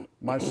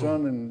 my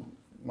son and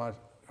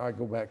I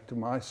go back to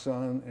my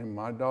son and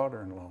my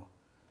daughter-in-law.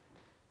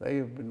 They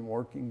have been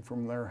working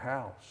from their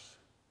house,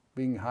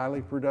 being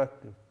highly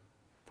productive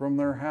from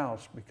their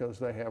house because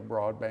they have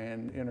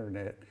broadband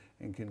internet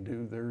and can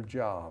do their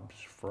jobs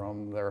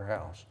from their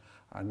house.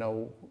 I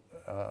know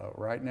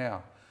right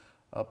now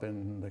up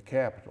in the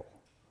Capitol,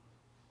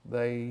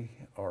 a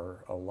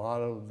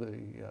lot of the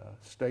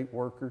state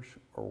workers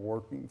are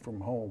working from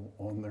home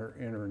on their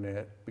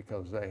internet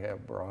because they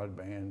have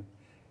broadband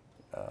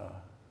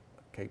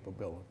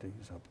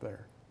capabilities up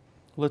there.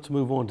 Let's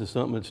move on to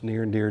something that's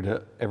near and dear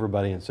to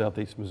everybody in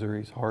Southeast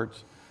Missouri's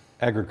hearts,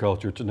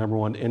 agriculture. It's the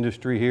 #1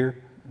 industry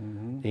here.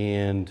 Mm-hmm.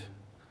 And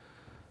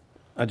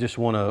I just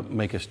want to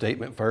make a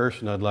statement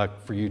first, and I'd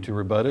like for you to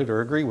rebut it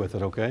or agree with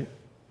it, okay?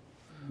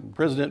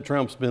 President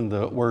Trump's been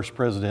the worst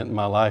president in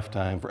my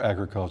lifetime for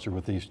agriculture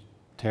with these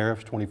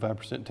tariffs,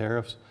 25%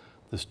 tariffs.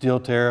 The steel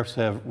tariffs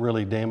have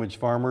really damaged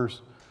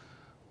farmers.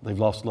 They've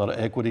lost a lot of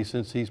equity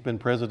since he's been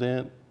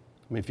president.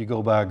 I mean, if you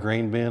go buy a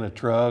grain bin, a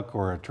truck,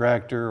 or a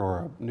tractor, or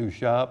a new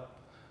shop,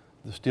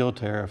 the steel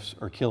tariffs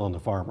are killing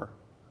the farmer.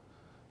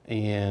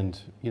 And,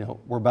 you know,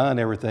 we're buying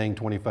everything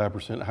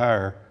 25%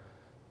 higher,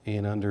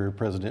 and under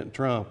President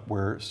Trump,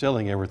 we're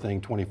selling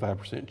everything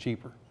 25%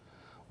 cheaper.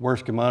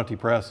 Worst commodity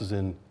prices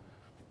in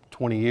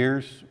 20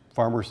 years.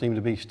 Farmers seem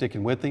to be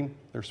sticking with him.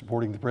 They're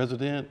supporting the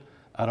president.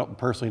 I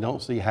personally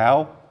don't see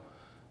how.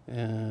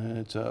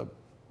 It's a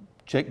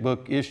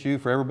checkbook issue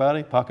for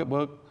everybody,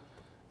 pocketbook,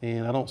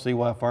 and I don't see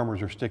why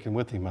farmers are sticking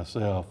with him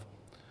myself.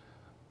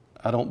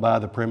 I don't buy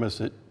the premise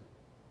that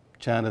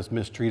China's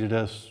mistreated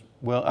us.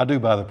 Well, I do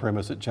buy the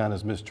premise that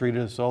China's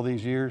mistreated us all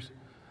these years,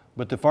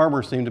 but the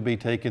farmers seem to be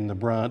taking the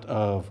brunt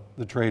of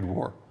the trade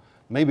war,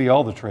 maybe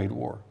all the trade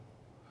war.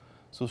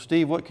 So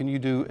Steve, what can you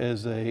do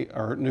as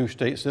our new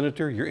state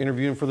senator? You're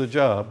interviewing for the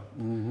job.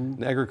 Mm-hmm.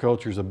 And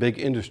agriculture is a big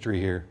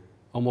industry here.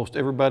 Almost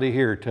everybody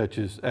here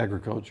touches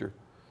agriculture.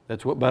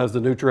 That's what buys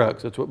the new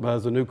trucks. That's what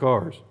buys the new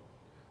cars.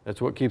 That's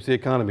what keeps the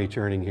economy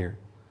churning here.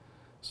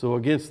 So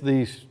against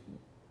these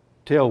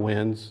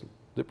tailwinds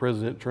that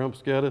President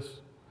Trump's got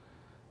us,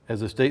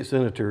 as a state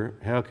senator,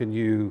 how can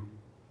you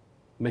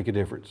make a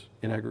difference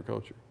in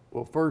agriculture?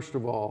 Well, first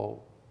of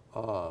all,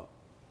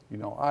 you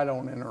know, I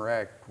don't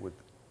interact with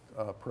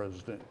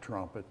President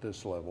Trump at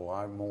this level.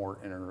 I more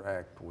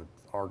interact with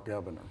our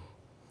governor.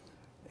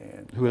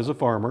 And who is a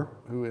farmer.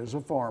 Who is a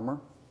farmer,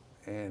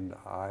 and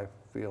I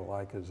feel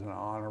like is an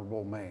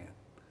honorable man.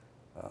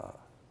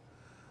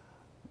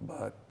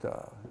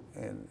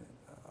 And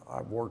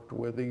I've worked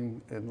with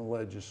him in the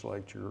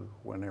legislature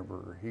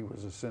whenever he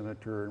was a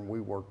senator, and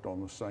we worked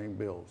on the same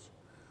bills.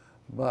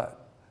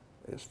 But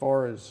as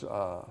far as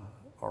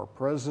our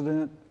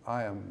president,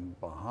 I am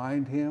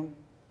behind him.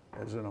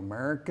 As an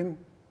American,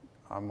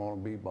 I'm going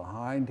to be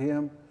behind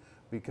him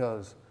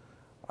because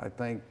I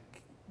think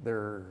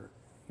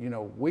you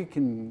know, we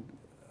can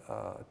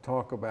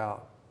talk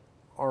about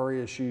our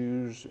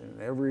issues,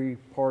 and every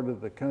part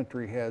of the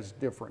country has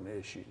different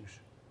issues.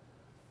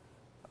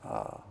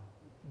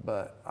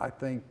 But I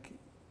think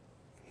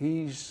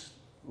he's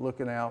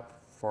looking out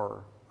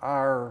for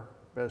our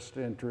best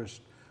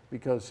interest,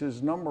 because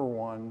his number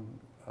one,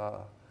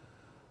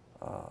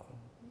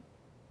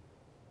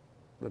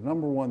 the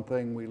number one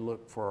thing we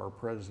look for our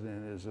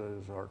president is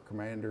our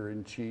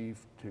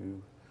commander-in-chief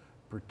to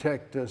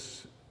protect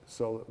us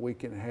so that we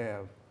can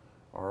have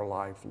our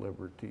life,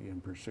 liberty,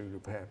 and pursuit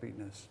of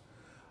happiness.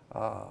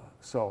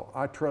 So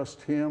I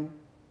trust him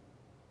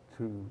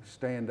to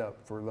stand up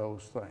for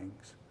those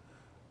things.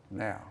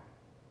 Now,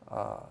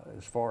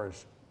 as far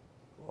as,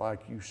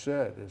 like you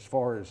said, as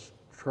far as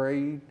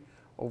trade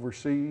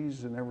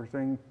overseas and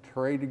everything,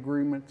 trade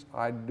agreements,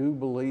 I do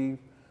believe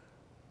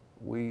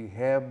we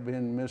have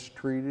been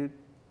mistreated.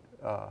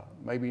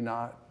 Maybe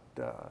not,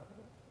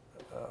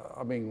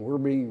 I mean, we're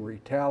being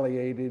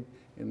retaliated,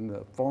 and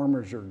the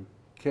farmers are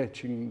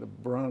catching the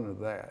brunt of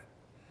that.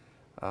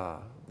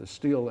 The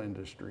steel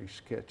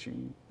industry's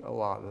catching a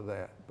lot of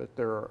that. But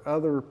there are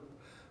other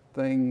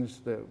things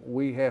that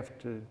we have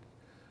to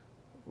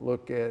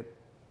look at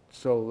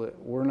so that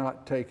we're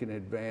not taken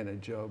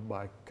advantage of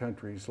by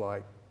countries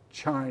like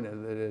China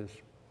that has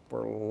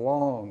for a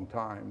long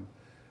time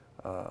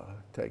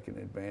taken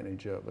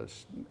advantage of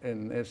us.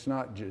 And it's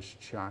not just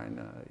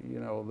China, you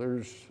know,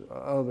 there's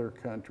other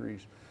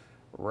countries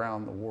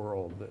around the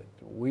world that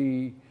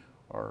we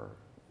are,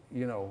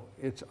 you know,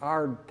 it's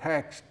our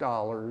tax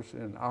dollars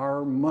and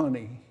our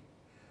money,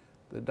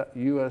 the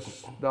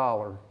US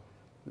dollar,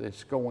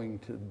 that's going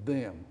to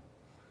them.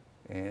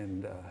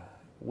 And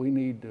we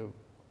need to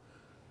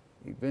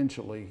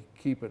eventually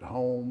keep it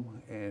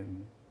home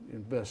and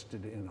invest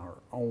it in our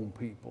own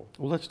people.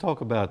 Well, let's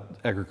talk about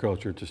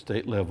agriculture at the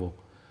state level.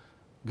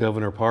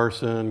 Governor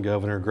Parson,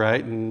 Governor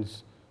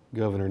Greitens,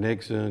 Governor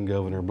Nixon,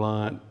 Governor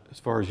Blunt, as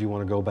far as you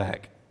want to go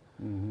back.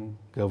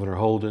 Governor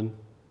Holden.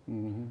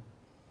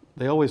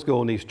 They always go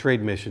on these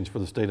trade missions for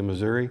the state of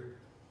Missouri,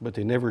 but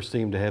they never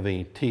seem to have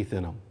any teeth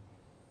in them.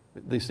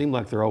 They seem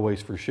like they're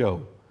always for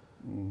show.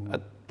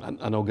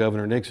 I know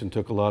Governor Nixon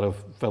took a lot of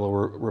fellow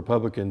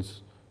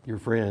Republicans, your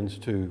friends,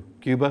 to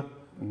Cuba.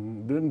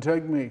 Didn't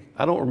take me.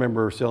 I don't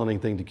remember selling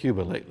anything to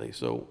Cuba lately.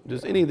 So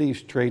does any of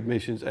these trade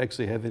missions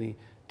actually have any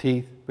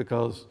teeth?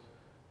 Because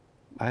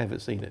I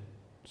haven't seen it.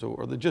 So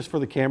are they just for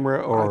the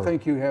camera, or? I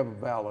think you have a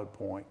valid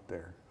point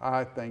there.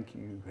 I think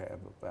you have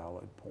a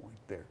valid point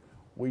there.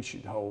 We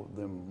should hold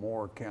them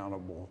more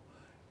accountable,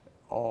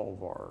 all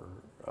of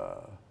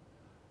our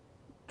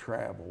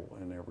travel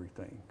and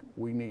everything.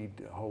 We need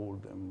to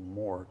hold them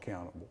more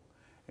accountable.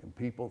 And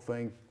people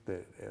think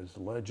that as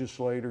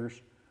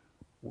legislators,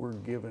 we're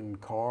given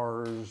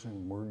cars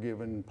and we're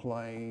given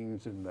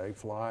planes and they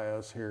fly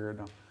us here.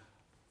 And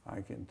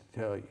I can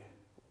tell you,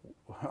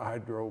 I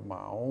drove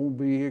my own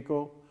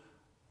vehicle.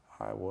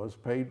 I was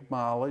paid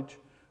mileage,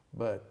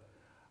 but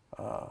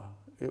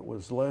it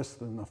was less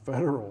than the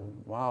federal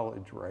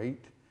mileage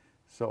rate.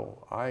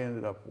 So I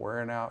ended up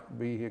wearing out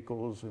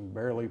vehicles and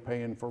barely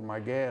paying for my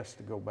gas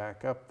to go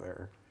back up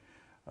there.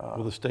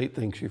 Well, the state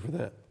thanks you for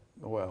that.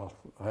 Well,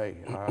 hey,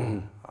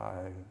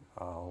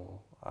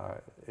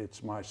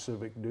 it's my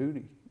civic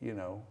duty, you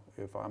know,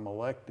 if I'm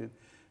elected,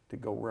 to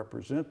go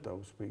represent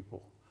those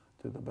people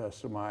to the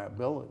best of my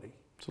ability.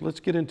 So let's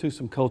get into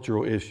some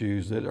cultural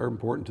issues that are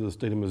important to the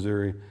state of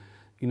Missouri.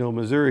 You know,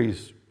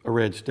 Missouri's a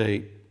red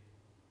state,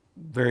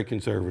 very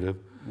conservative.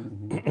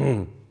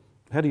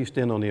 How do you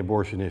stand on the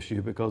abortion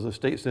issue? Because a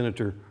state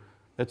senator,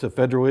 that's a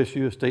federal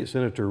issue. A state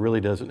senator really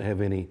doesn't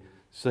have any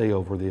say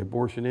over the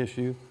abortion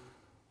issue.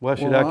 Why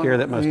should I care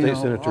that my state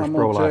senator's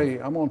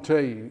pro-life? I'm going to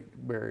tell you,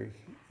 Barry,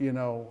 you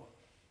know,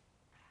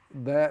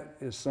 that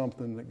is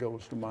something that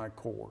goes to my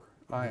core.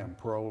 I am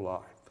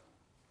pro-life.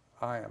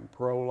 I am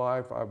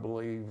pro-life. I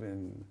believe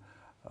in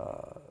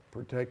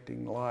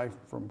protecting life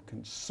from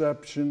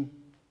conception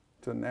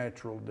to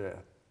natural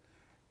death.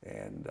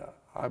 And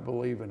I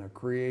believe in a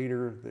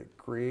creator that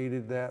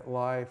created that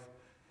life.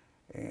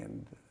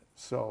 And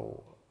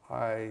so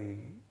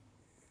I'm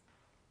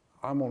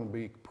going to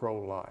be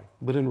pro-life.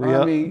 But in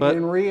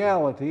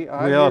reality,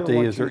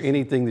 is there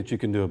anything that you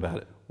can do about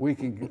it? We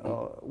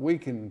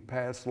can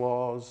pass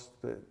laws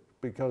that,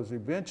 because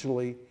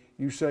eventually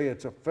you say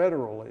it's a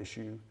federal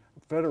issue,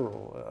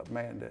 federal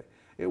mandate.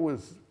 It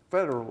was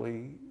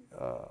federally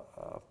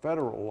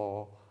federal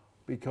law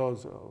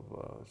because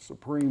of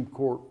Supreme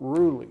Court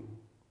ruling,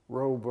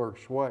 Roe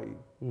versus Wade,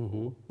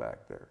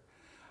 back there.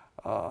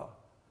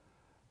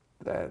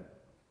 That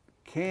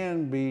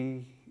can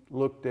be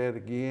looked at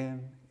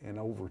again and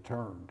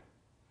overturned.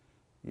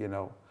 You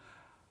know,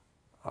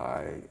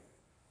 I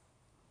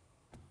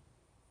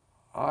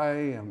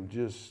am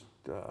just,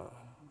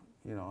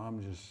 you know,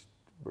 I'm just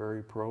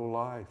very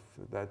pro-life.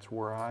 That's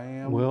where I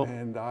am. Well,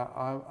 and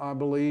I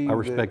believe I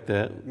respect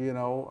that. You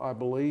know, I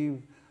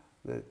believe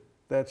that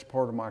that's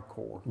part of my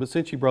core. But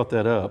since you brought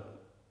that up,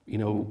 you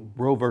know,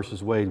 Roe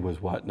versus Wade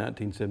was what,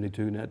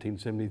 1972,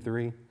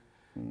 1973?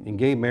 And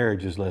gay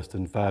marriage is less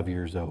than 5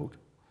 years old.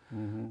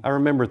 I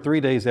remember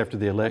 3 days after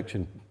the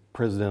election,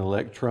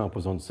 President-elect Trump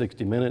was on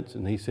 60 Minutes,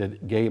 and he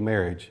said gay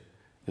marriage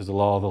is the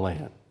law of the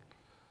land.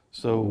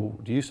 So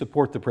do you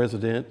support the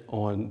president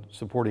on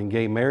supporting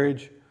gay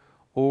marriage,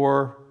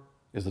 or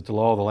is it the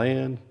law of the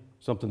land,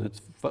 something that's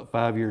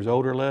 5 years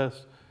old or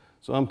less?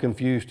 So I'm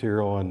confused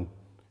here on,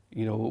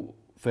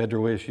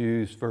 federal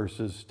issues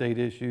versus state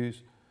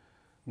issues.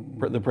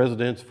 The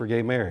president's for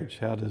gay marriage.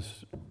 How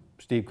does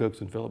Steve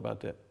Cookson feel about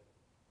that?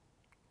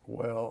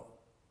 Well,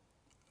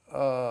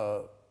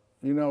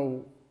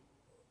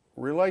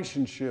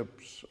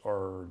 relationships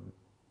are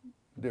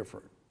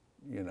different,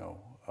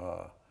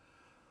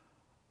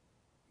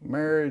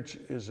 Marriage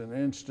is an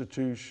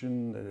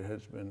institution that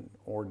has been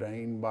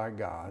ordained by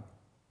God,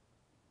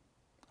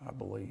 I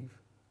believe.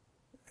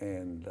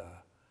 And,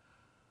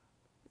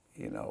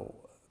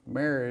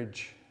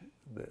 marriage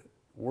that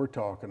we're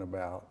talking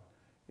about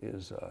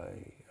is a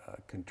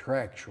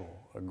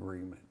contractual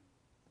agreement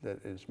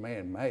that is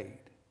man-made.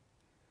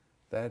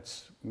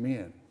 That's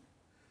men,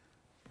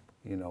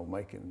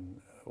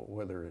 making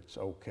whether it's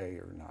okay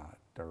or not,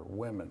 or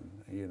women,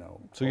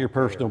 So your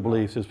personal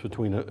beliefs is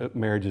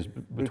marriage is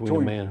between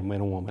a man and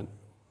a woman?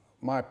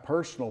 My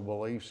personal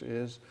beliefs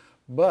is,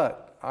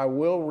 but I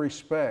will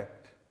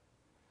respect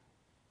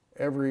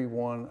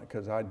everyone,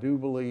 because I do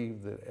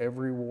believe that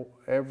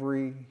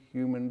every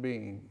human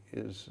being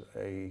is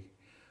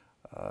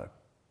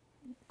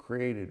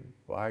created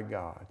by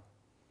God,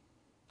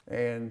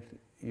 and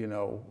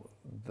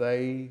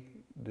they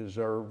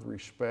deserve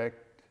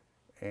respect,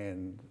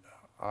 and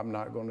I'm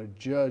not going to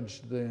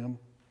judge them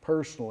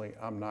personally.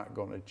 I'm not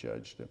going to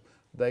judge them.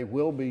 They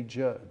will be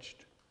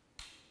judged.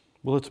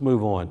 Well, let's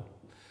move on.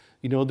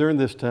 During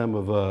this time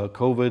of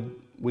COVID,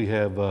 we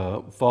have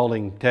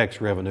falling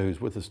tax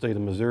revenues with the state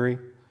of Missouri.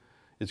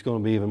 It's going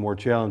to be even more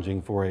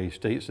challenging for a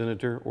state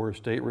senator or a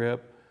state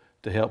rep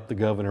to help the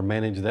governor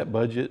manage that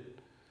budget.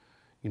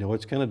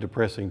 It's kind of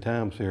depressing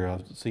times here.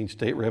 I've seen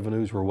state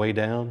revenues were way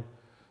down.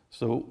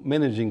 So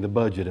managing the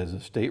budget as a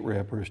state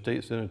rep or a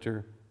state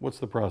senator, what's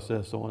the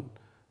process on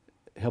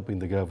helping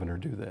the governor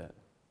do that?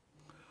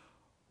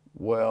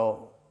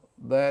 Well,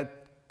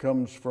 that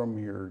comes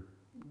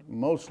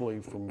mostly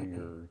from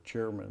your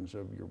chairmen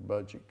of your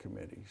budget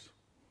committees.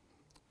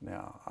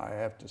 Now, I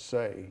have to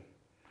say,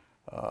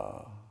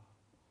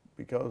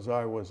 because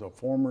I was a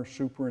former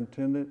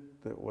superintendent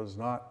that was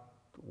not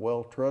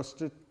well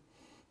trusted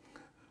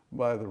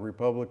by the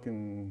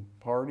Republican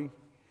Party,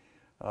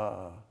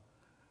 I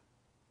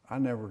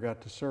never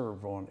got to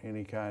serve on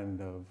any kind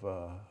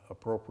of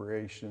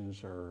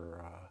appropriations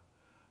or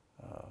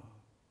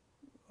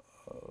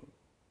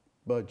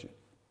budget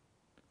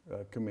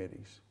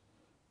committees.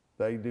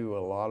 They do a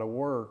lot of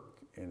work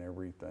and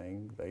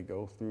everything. They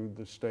go through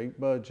the state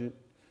budget.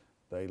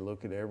 They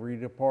look at every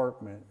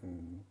department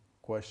and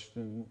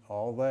question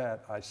all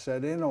that. I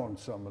sat in on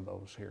some of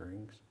those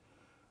hearings,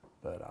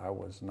 but I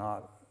was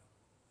not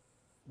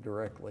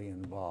directly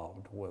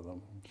involved with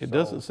them. It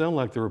doesn't sound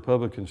like the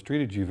Republicans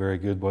treated you very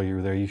good while you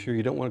were there. You sure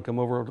you don't want to come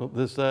over on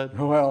this side?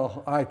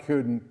 Well, I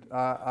couldn't.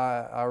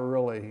 I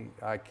really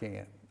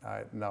can't.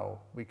 No,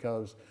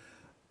 because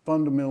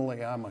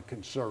fundamentally I'm a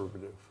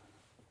conservative.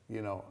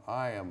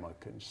 I am a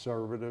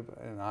conservative,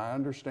 and I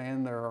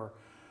understand there are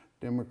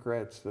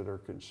Democrats that are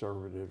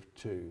conservative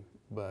too,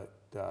 but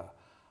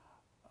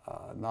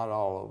not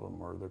all of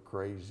them are the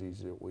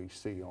crazies that we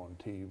see on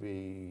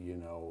TV,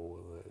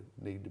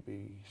 that need to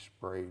be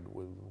sprayed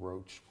with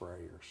roach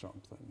spray or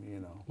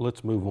something,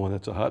 Let's move on.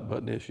 That's a hot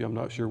button issue. I'm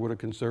not sure what a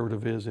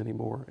conservative is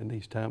anymore in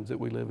these times that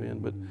we live in,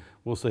 but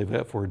we'll save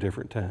that for a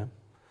different time.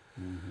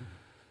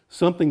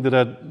 Something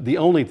the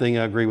only thing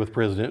I agree with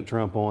President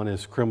Trump on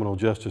is criminal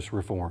justice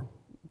reform.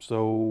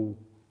 So,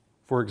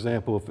 for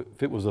example,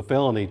 if it was a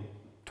felony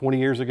 20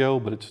 years ago,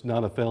 but it's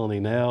not a felony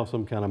now,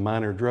 some kind of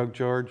minor drug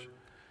charge,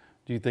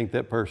 do you think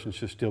that person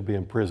should still be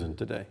in prison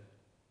today?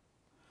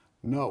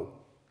 No,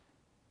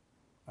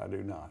 I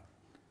do not.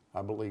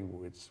 I believe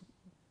it's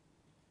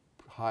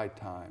high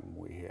time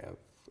we have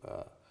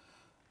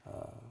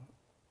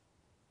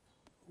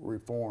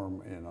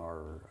reform in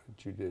our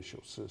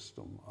judicial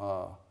system.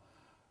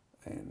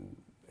 And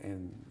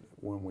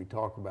when we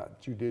talk about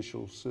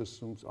judicial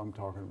systems, I'm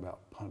talking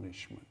about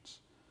punishments.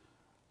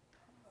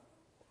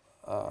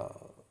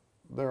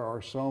 There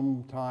are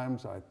some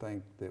times I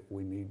think that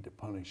we need to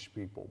punish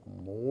people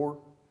more,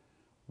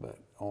 but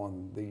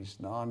on these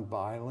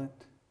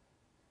nonviolent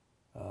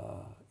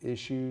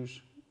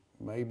issues,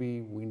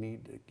 maybe we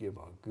need to give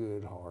a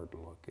good hard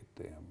look at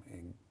them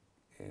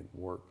and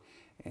work.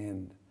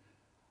 And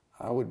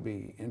I would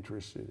be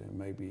interested in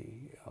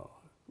maybe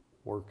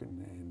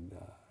working and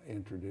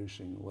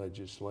introducing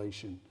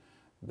legislation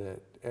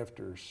that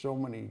after so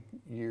many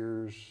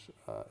years,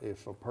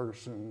 if a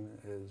person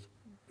has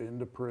been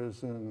to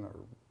prison or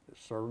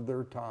served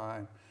their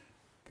time,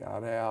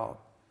 got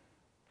out,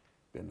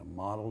 been a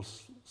model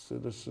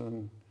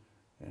citizen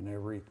and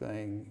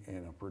everything,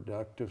 and a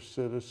productive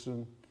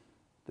citizen,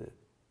 that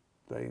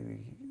they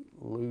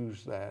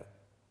lose that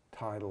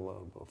title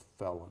of a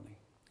felony.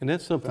 And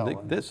that's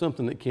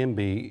something that can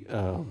be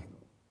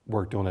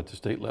worked on at the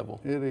state level.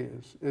 It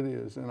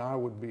is, and I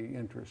would be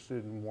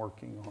interested in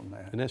working on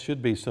that. And that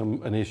should be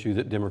an issue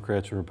that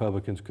Democrats and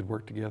Republicans could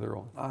work together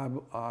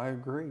on. I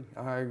agree.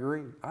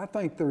 I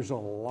think there's a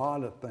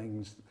lot of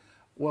things.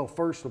 Well,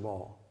 first of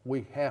all,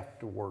 we have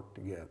to work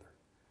together.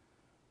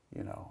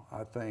 You know,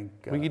 I think.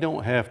 Well, you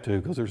don't have to,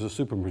 because there's a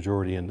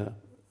supermajority in the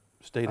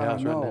state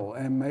house right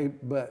now.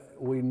 But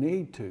we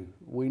need to.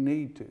 We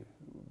need to.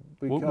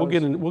 We'll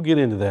get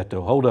into that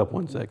though. Hold up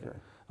one second. Okay.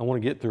 I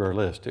want to get through our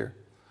list here.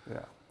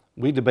 Yeah.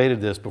 We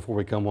debated this before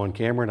we come on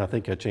camera, and I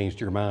think I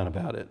changed your mind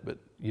about it, but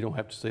you don't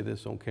have to say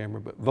this on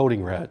camera, but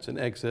voting rights and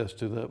access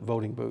to the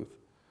voting booth,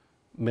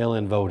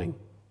 mail-in voting.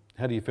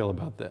 How do you feel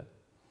about that?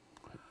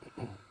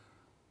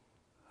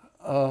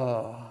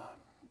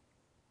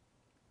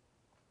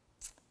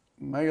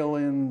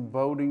 Mail-in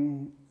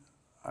voting,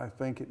 I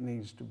think it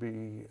needs to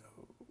be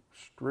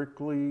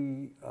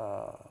strictly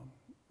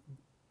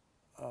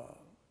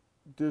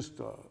just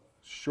a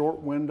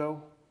short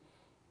window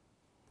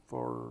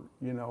for,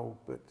 you know,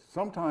 but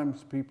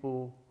sometimes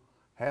people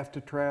have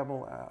to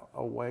travel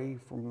away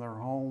from their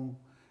home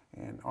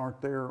and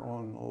aren't there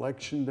on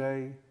election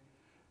day.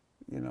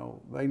 You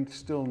know, they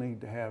still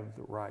need to have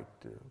the right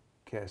to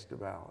cast a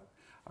ballot.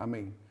 I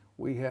mean,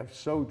 we have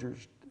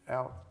soldiers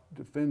out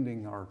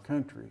defending our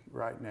country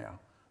right now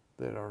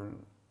that are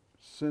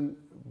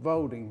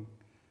voting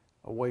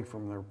away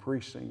from their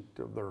precinct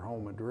of their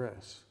home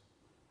address.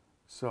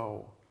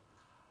 So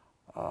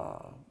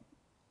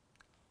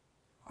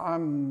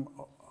I'm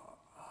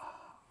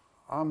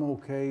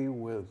okay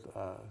with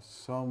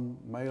some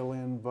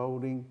mail-in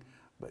voting,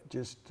 but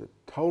just to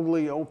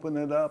totally open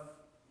it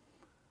up,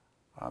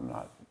 I'm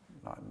not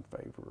in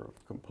favor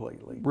of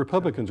completely.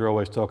 Republicans are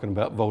always talking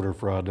about voter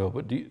fraud, though,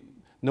 but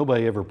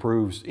nobody ever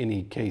proves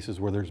any cases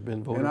where there's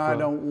been voter fraud. And I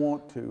don't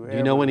want to. Do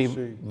you know any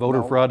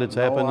voter fraud that's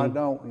happened? No, I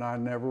don't, and I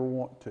never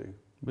want to.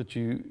 But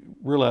you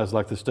realize,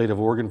 like the state of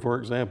Oregon, for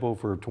example,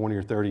 for 20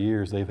 or 30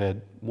 years, they've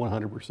had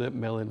 100%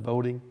 mail-in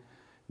voting,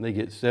 and they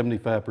get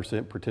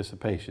 75%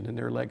 participation in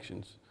their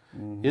elections.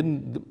 Mm-hmm.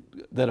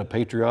 Isn't that a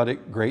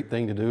patriotic, great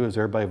thing to do as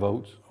everybody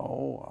votes?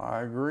 Oh,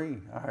 I agree.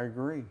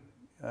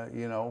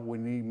 You know, we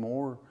need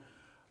more,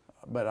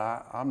 but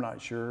I'm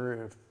not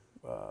sure if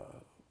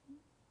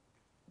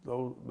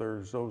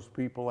there's those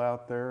people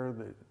out there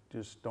that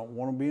just don't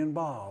want to be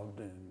involved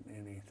in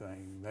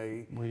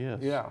anything. Well, yes.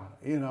 Yeah,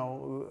 you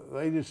know,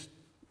 they just,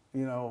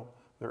 you know,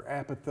 they're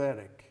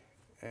apathetic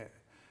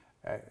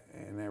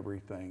and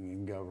everything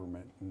in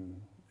government and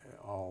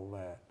all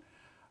that.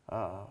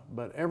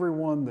 But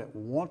everyone that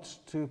wants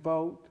to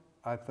vote,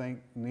 I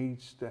think,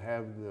 needs to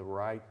have the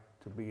right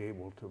to be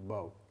able to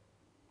vote.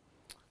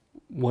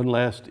 One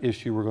last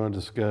issue we're going to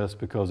discuss,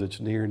 because it's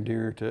near and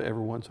dear to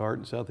everyone's heart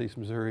in Southeast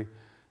Missouri,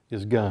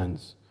 is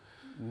guns.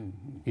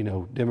 Mm-hmm. You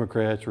know,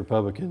 Democrats,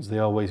 Republicans, they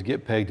always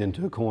get pegged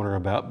into a corner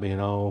about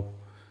being, oh,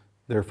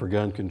 they're for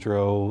gun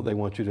control. They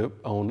want you to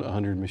own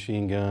 100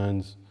 machine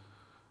guns.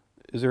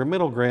 Is there a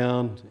middle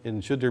ground,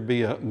 and should there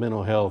be a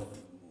mental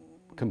health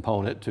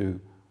component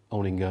to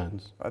owning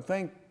guns? I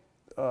think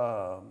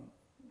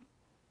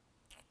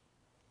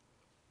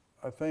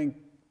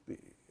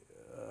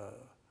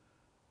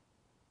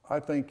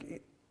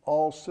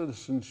all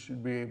citizens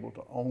should be able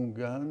to own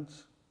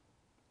guns.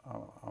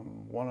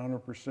 I'm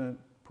 100%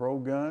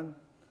 pro-gun.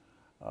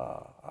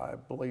 I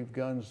believe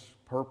guns'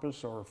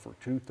 purpose are for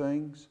two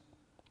things,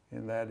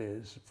 and that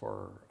is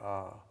for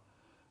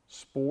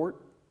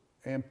sport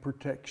and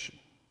protection.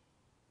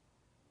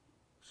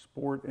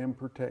 Sport and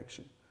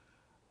protection.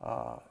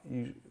 A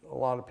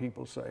lot of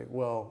people say,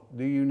 well,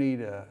 do you need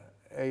an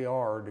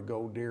AR to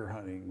go deer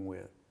hunting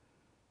with?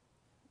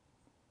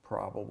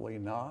 Probably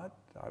not.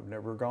 I've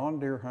never gone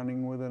deer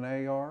hunting with an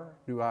AR.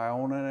 Do I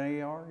own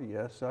an AR?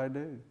 Yes, I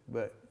do.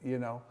 But, you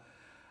know,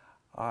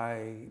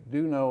 I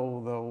do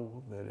know,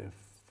 though, that if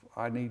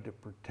I need to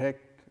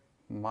protect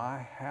my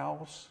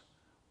house,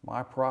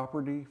 my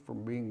property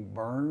from being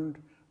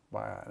burned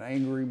by an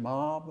angry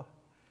mob,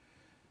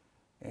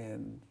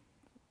 and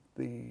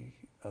the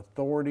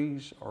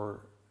authorities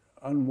are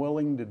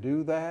unwilling to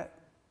do that,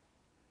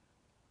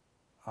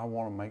 I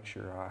want to make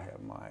sure I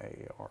have my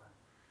AR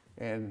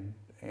and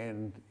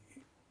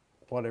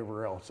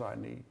whatever else I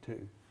need to,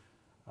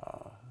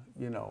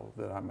 you know,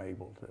 that I'm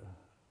able to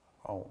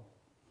own.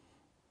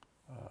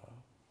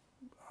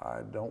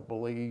 I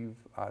believe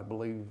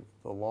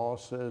the law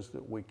says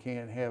that we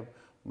can't have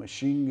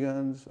machine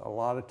guns. A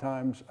lot of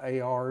times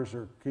ARs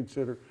are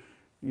considered,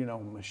 you know,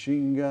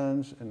 machine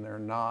guns, and they're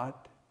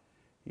not.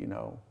 You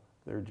know,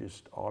 they're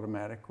just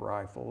automatic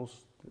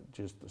rifles,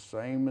 just the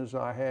same as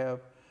I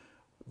have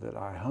that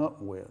I hunt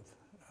with,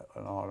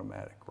 an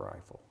automatic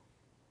rifle.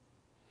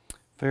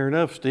 Fair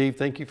enough, Steve.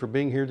 Thank you for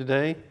being here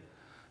today.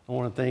 I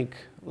want to thank,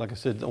 like I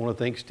said, I want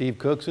to thank Steve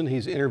Cookson.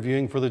 He's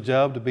interviewing for the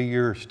job to be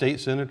your state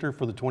senator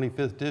for the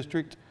 25th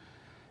district,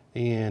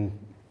 and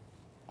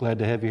glad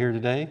to have you here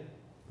today.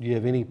 Do you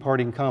have any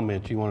parting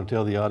comments you want to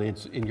tell the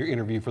audience in your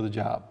interview for the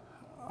job?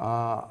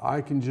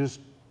 I can just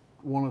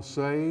want to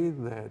say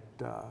that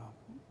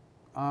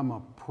I'm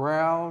a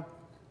proud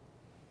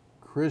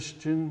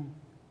Christian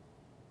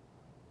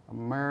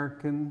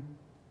American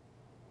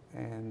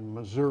and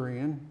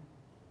Missourian.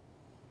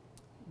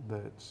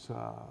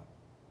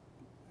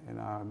 And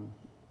I'm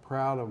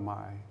proud of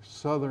my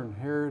Southern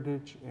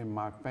heritage and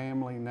my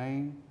family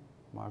name.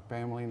 My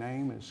family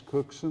name is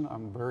Cookson.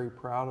 I'm very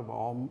proud of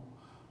all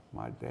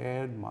my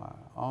dad, my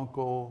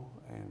uncle,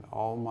 and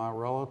all my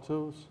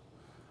relatives.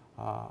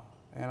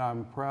 And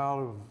I'm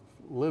proud of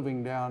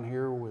living down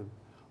here with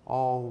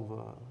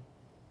all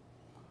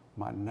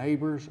my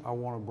neighbors. I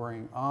want to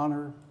bring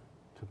honor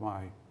to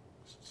my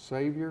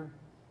Savior,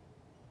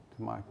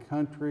 to my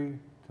country,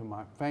 to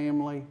my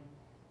family,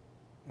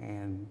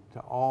 and to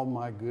all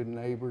my good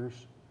neighbors.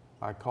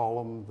 I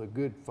call them the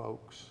good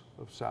folks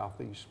of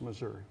Southeast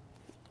Missouri.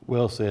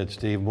 Well said,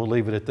 Steve. We'll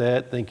leave it at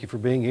that. Thank you for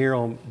being here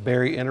on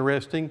Very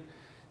Interesting.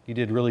 You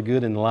did really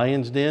good in the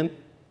Lion's Den.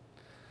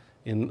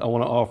 And I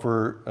want to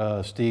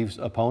offer Steve's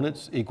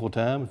opponents equal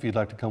time if you'd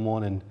like to come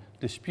on and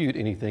dispute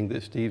anything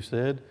that Steve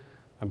said.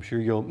 I'm sure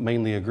you'll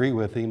mainly agree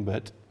with him,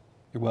 but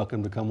you're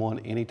welcome to come on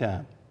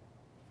anytime.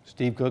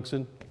 Steve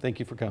Cookson, thank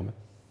you for coming.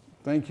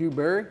 Thank you,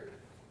 Barry.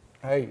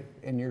 Hey,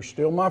 and you're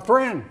still my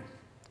friend.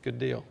 Good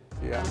deal.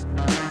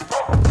 Yeah.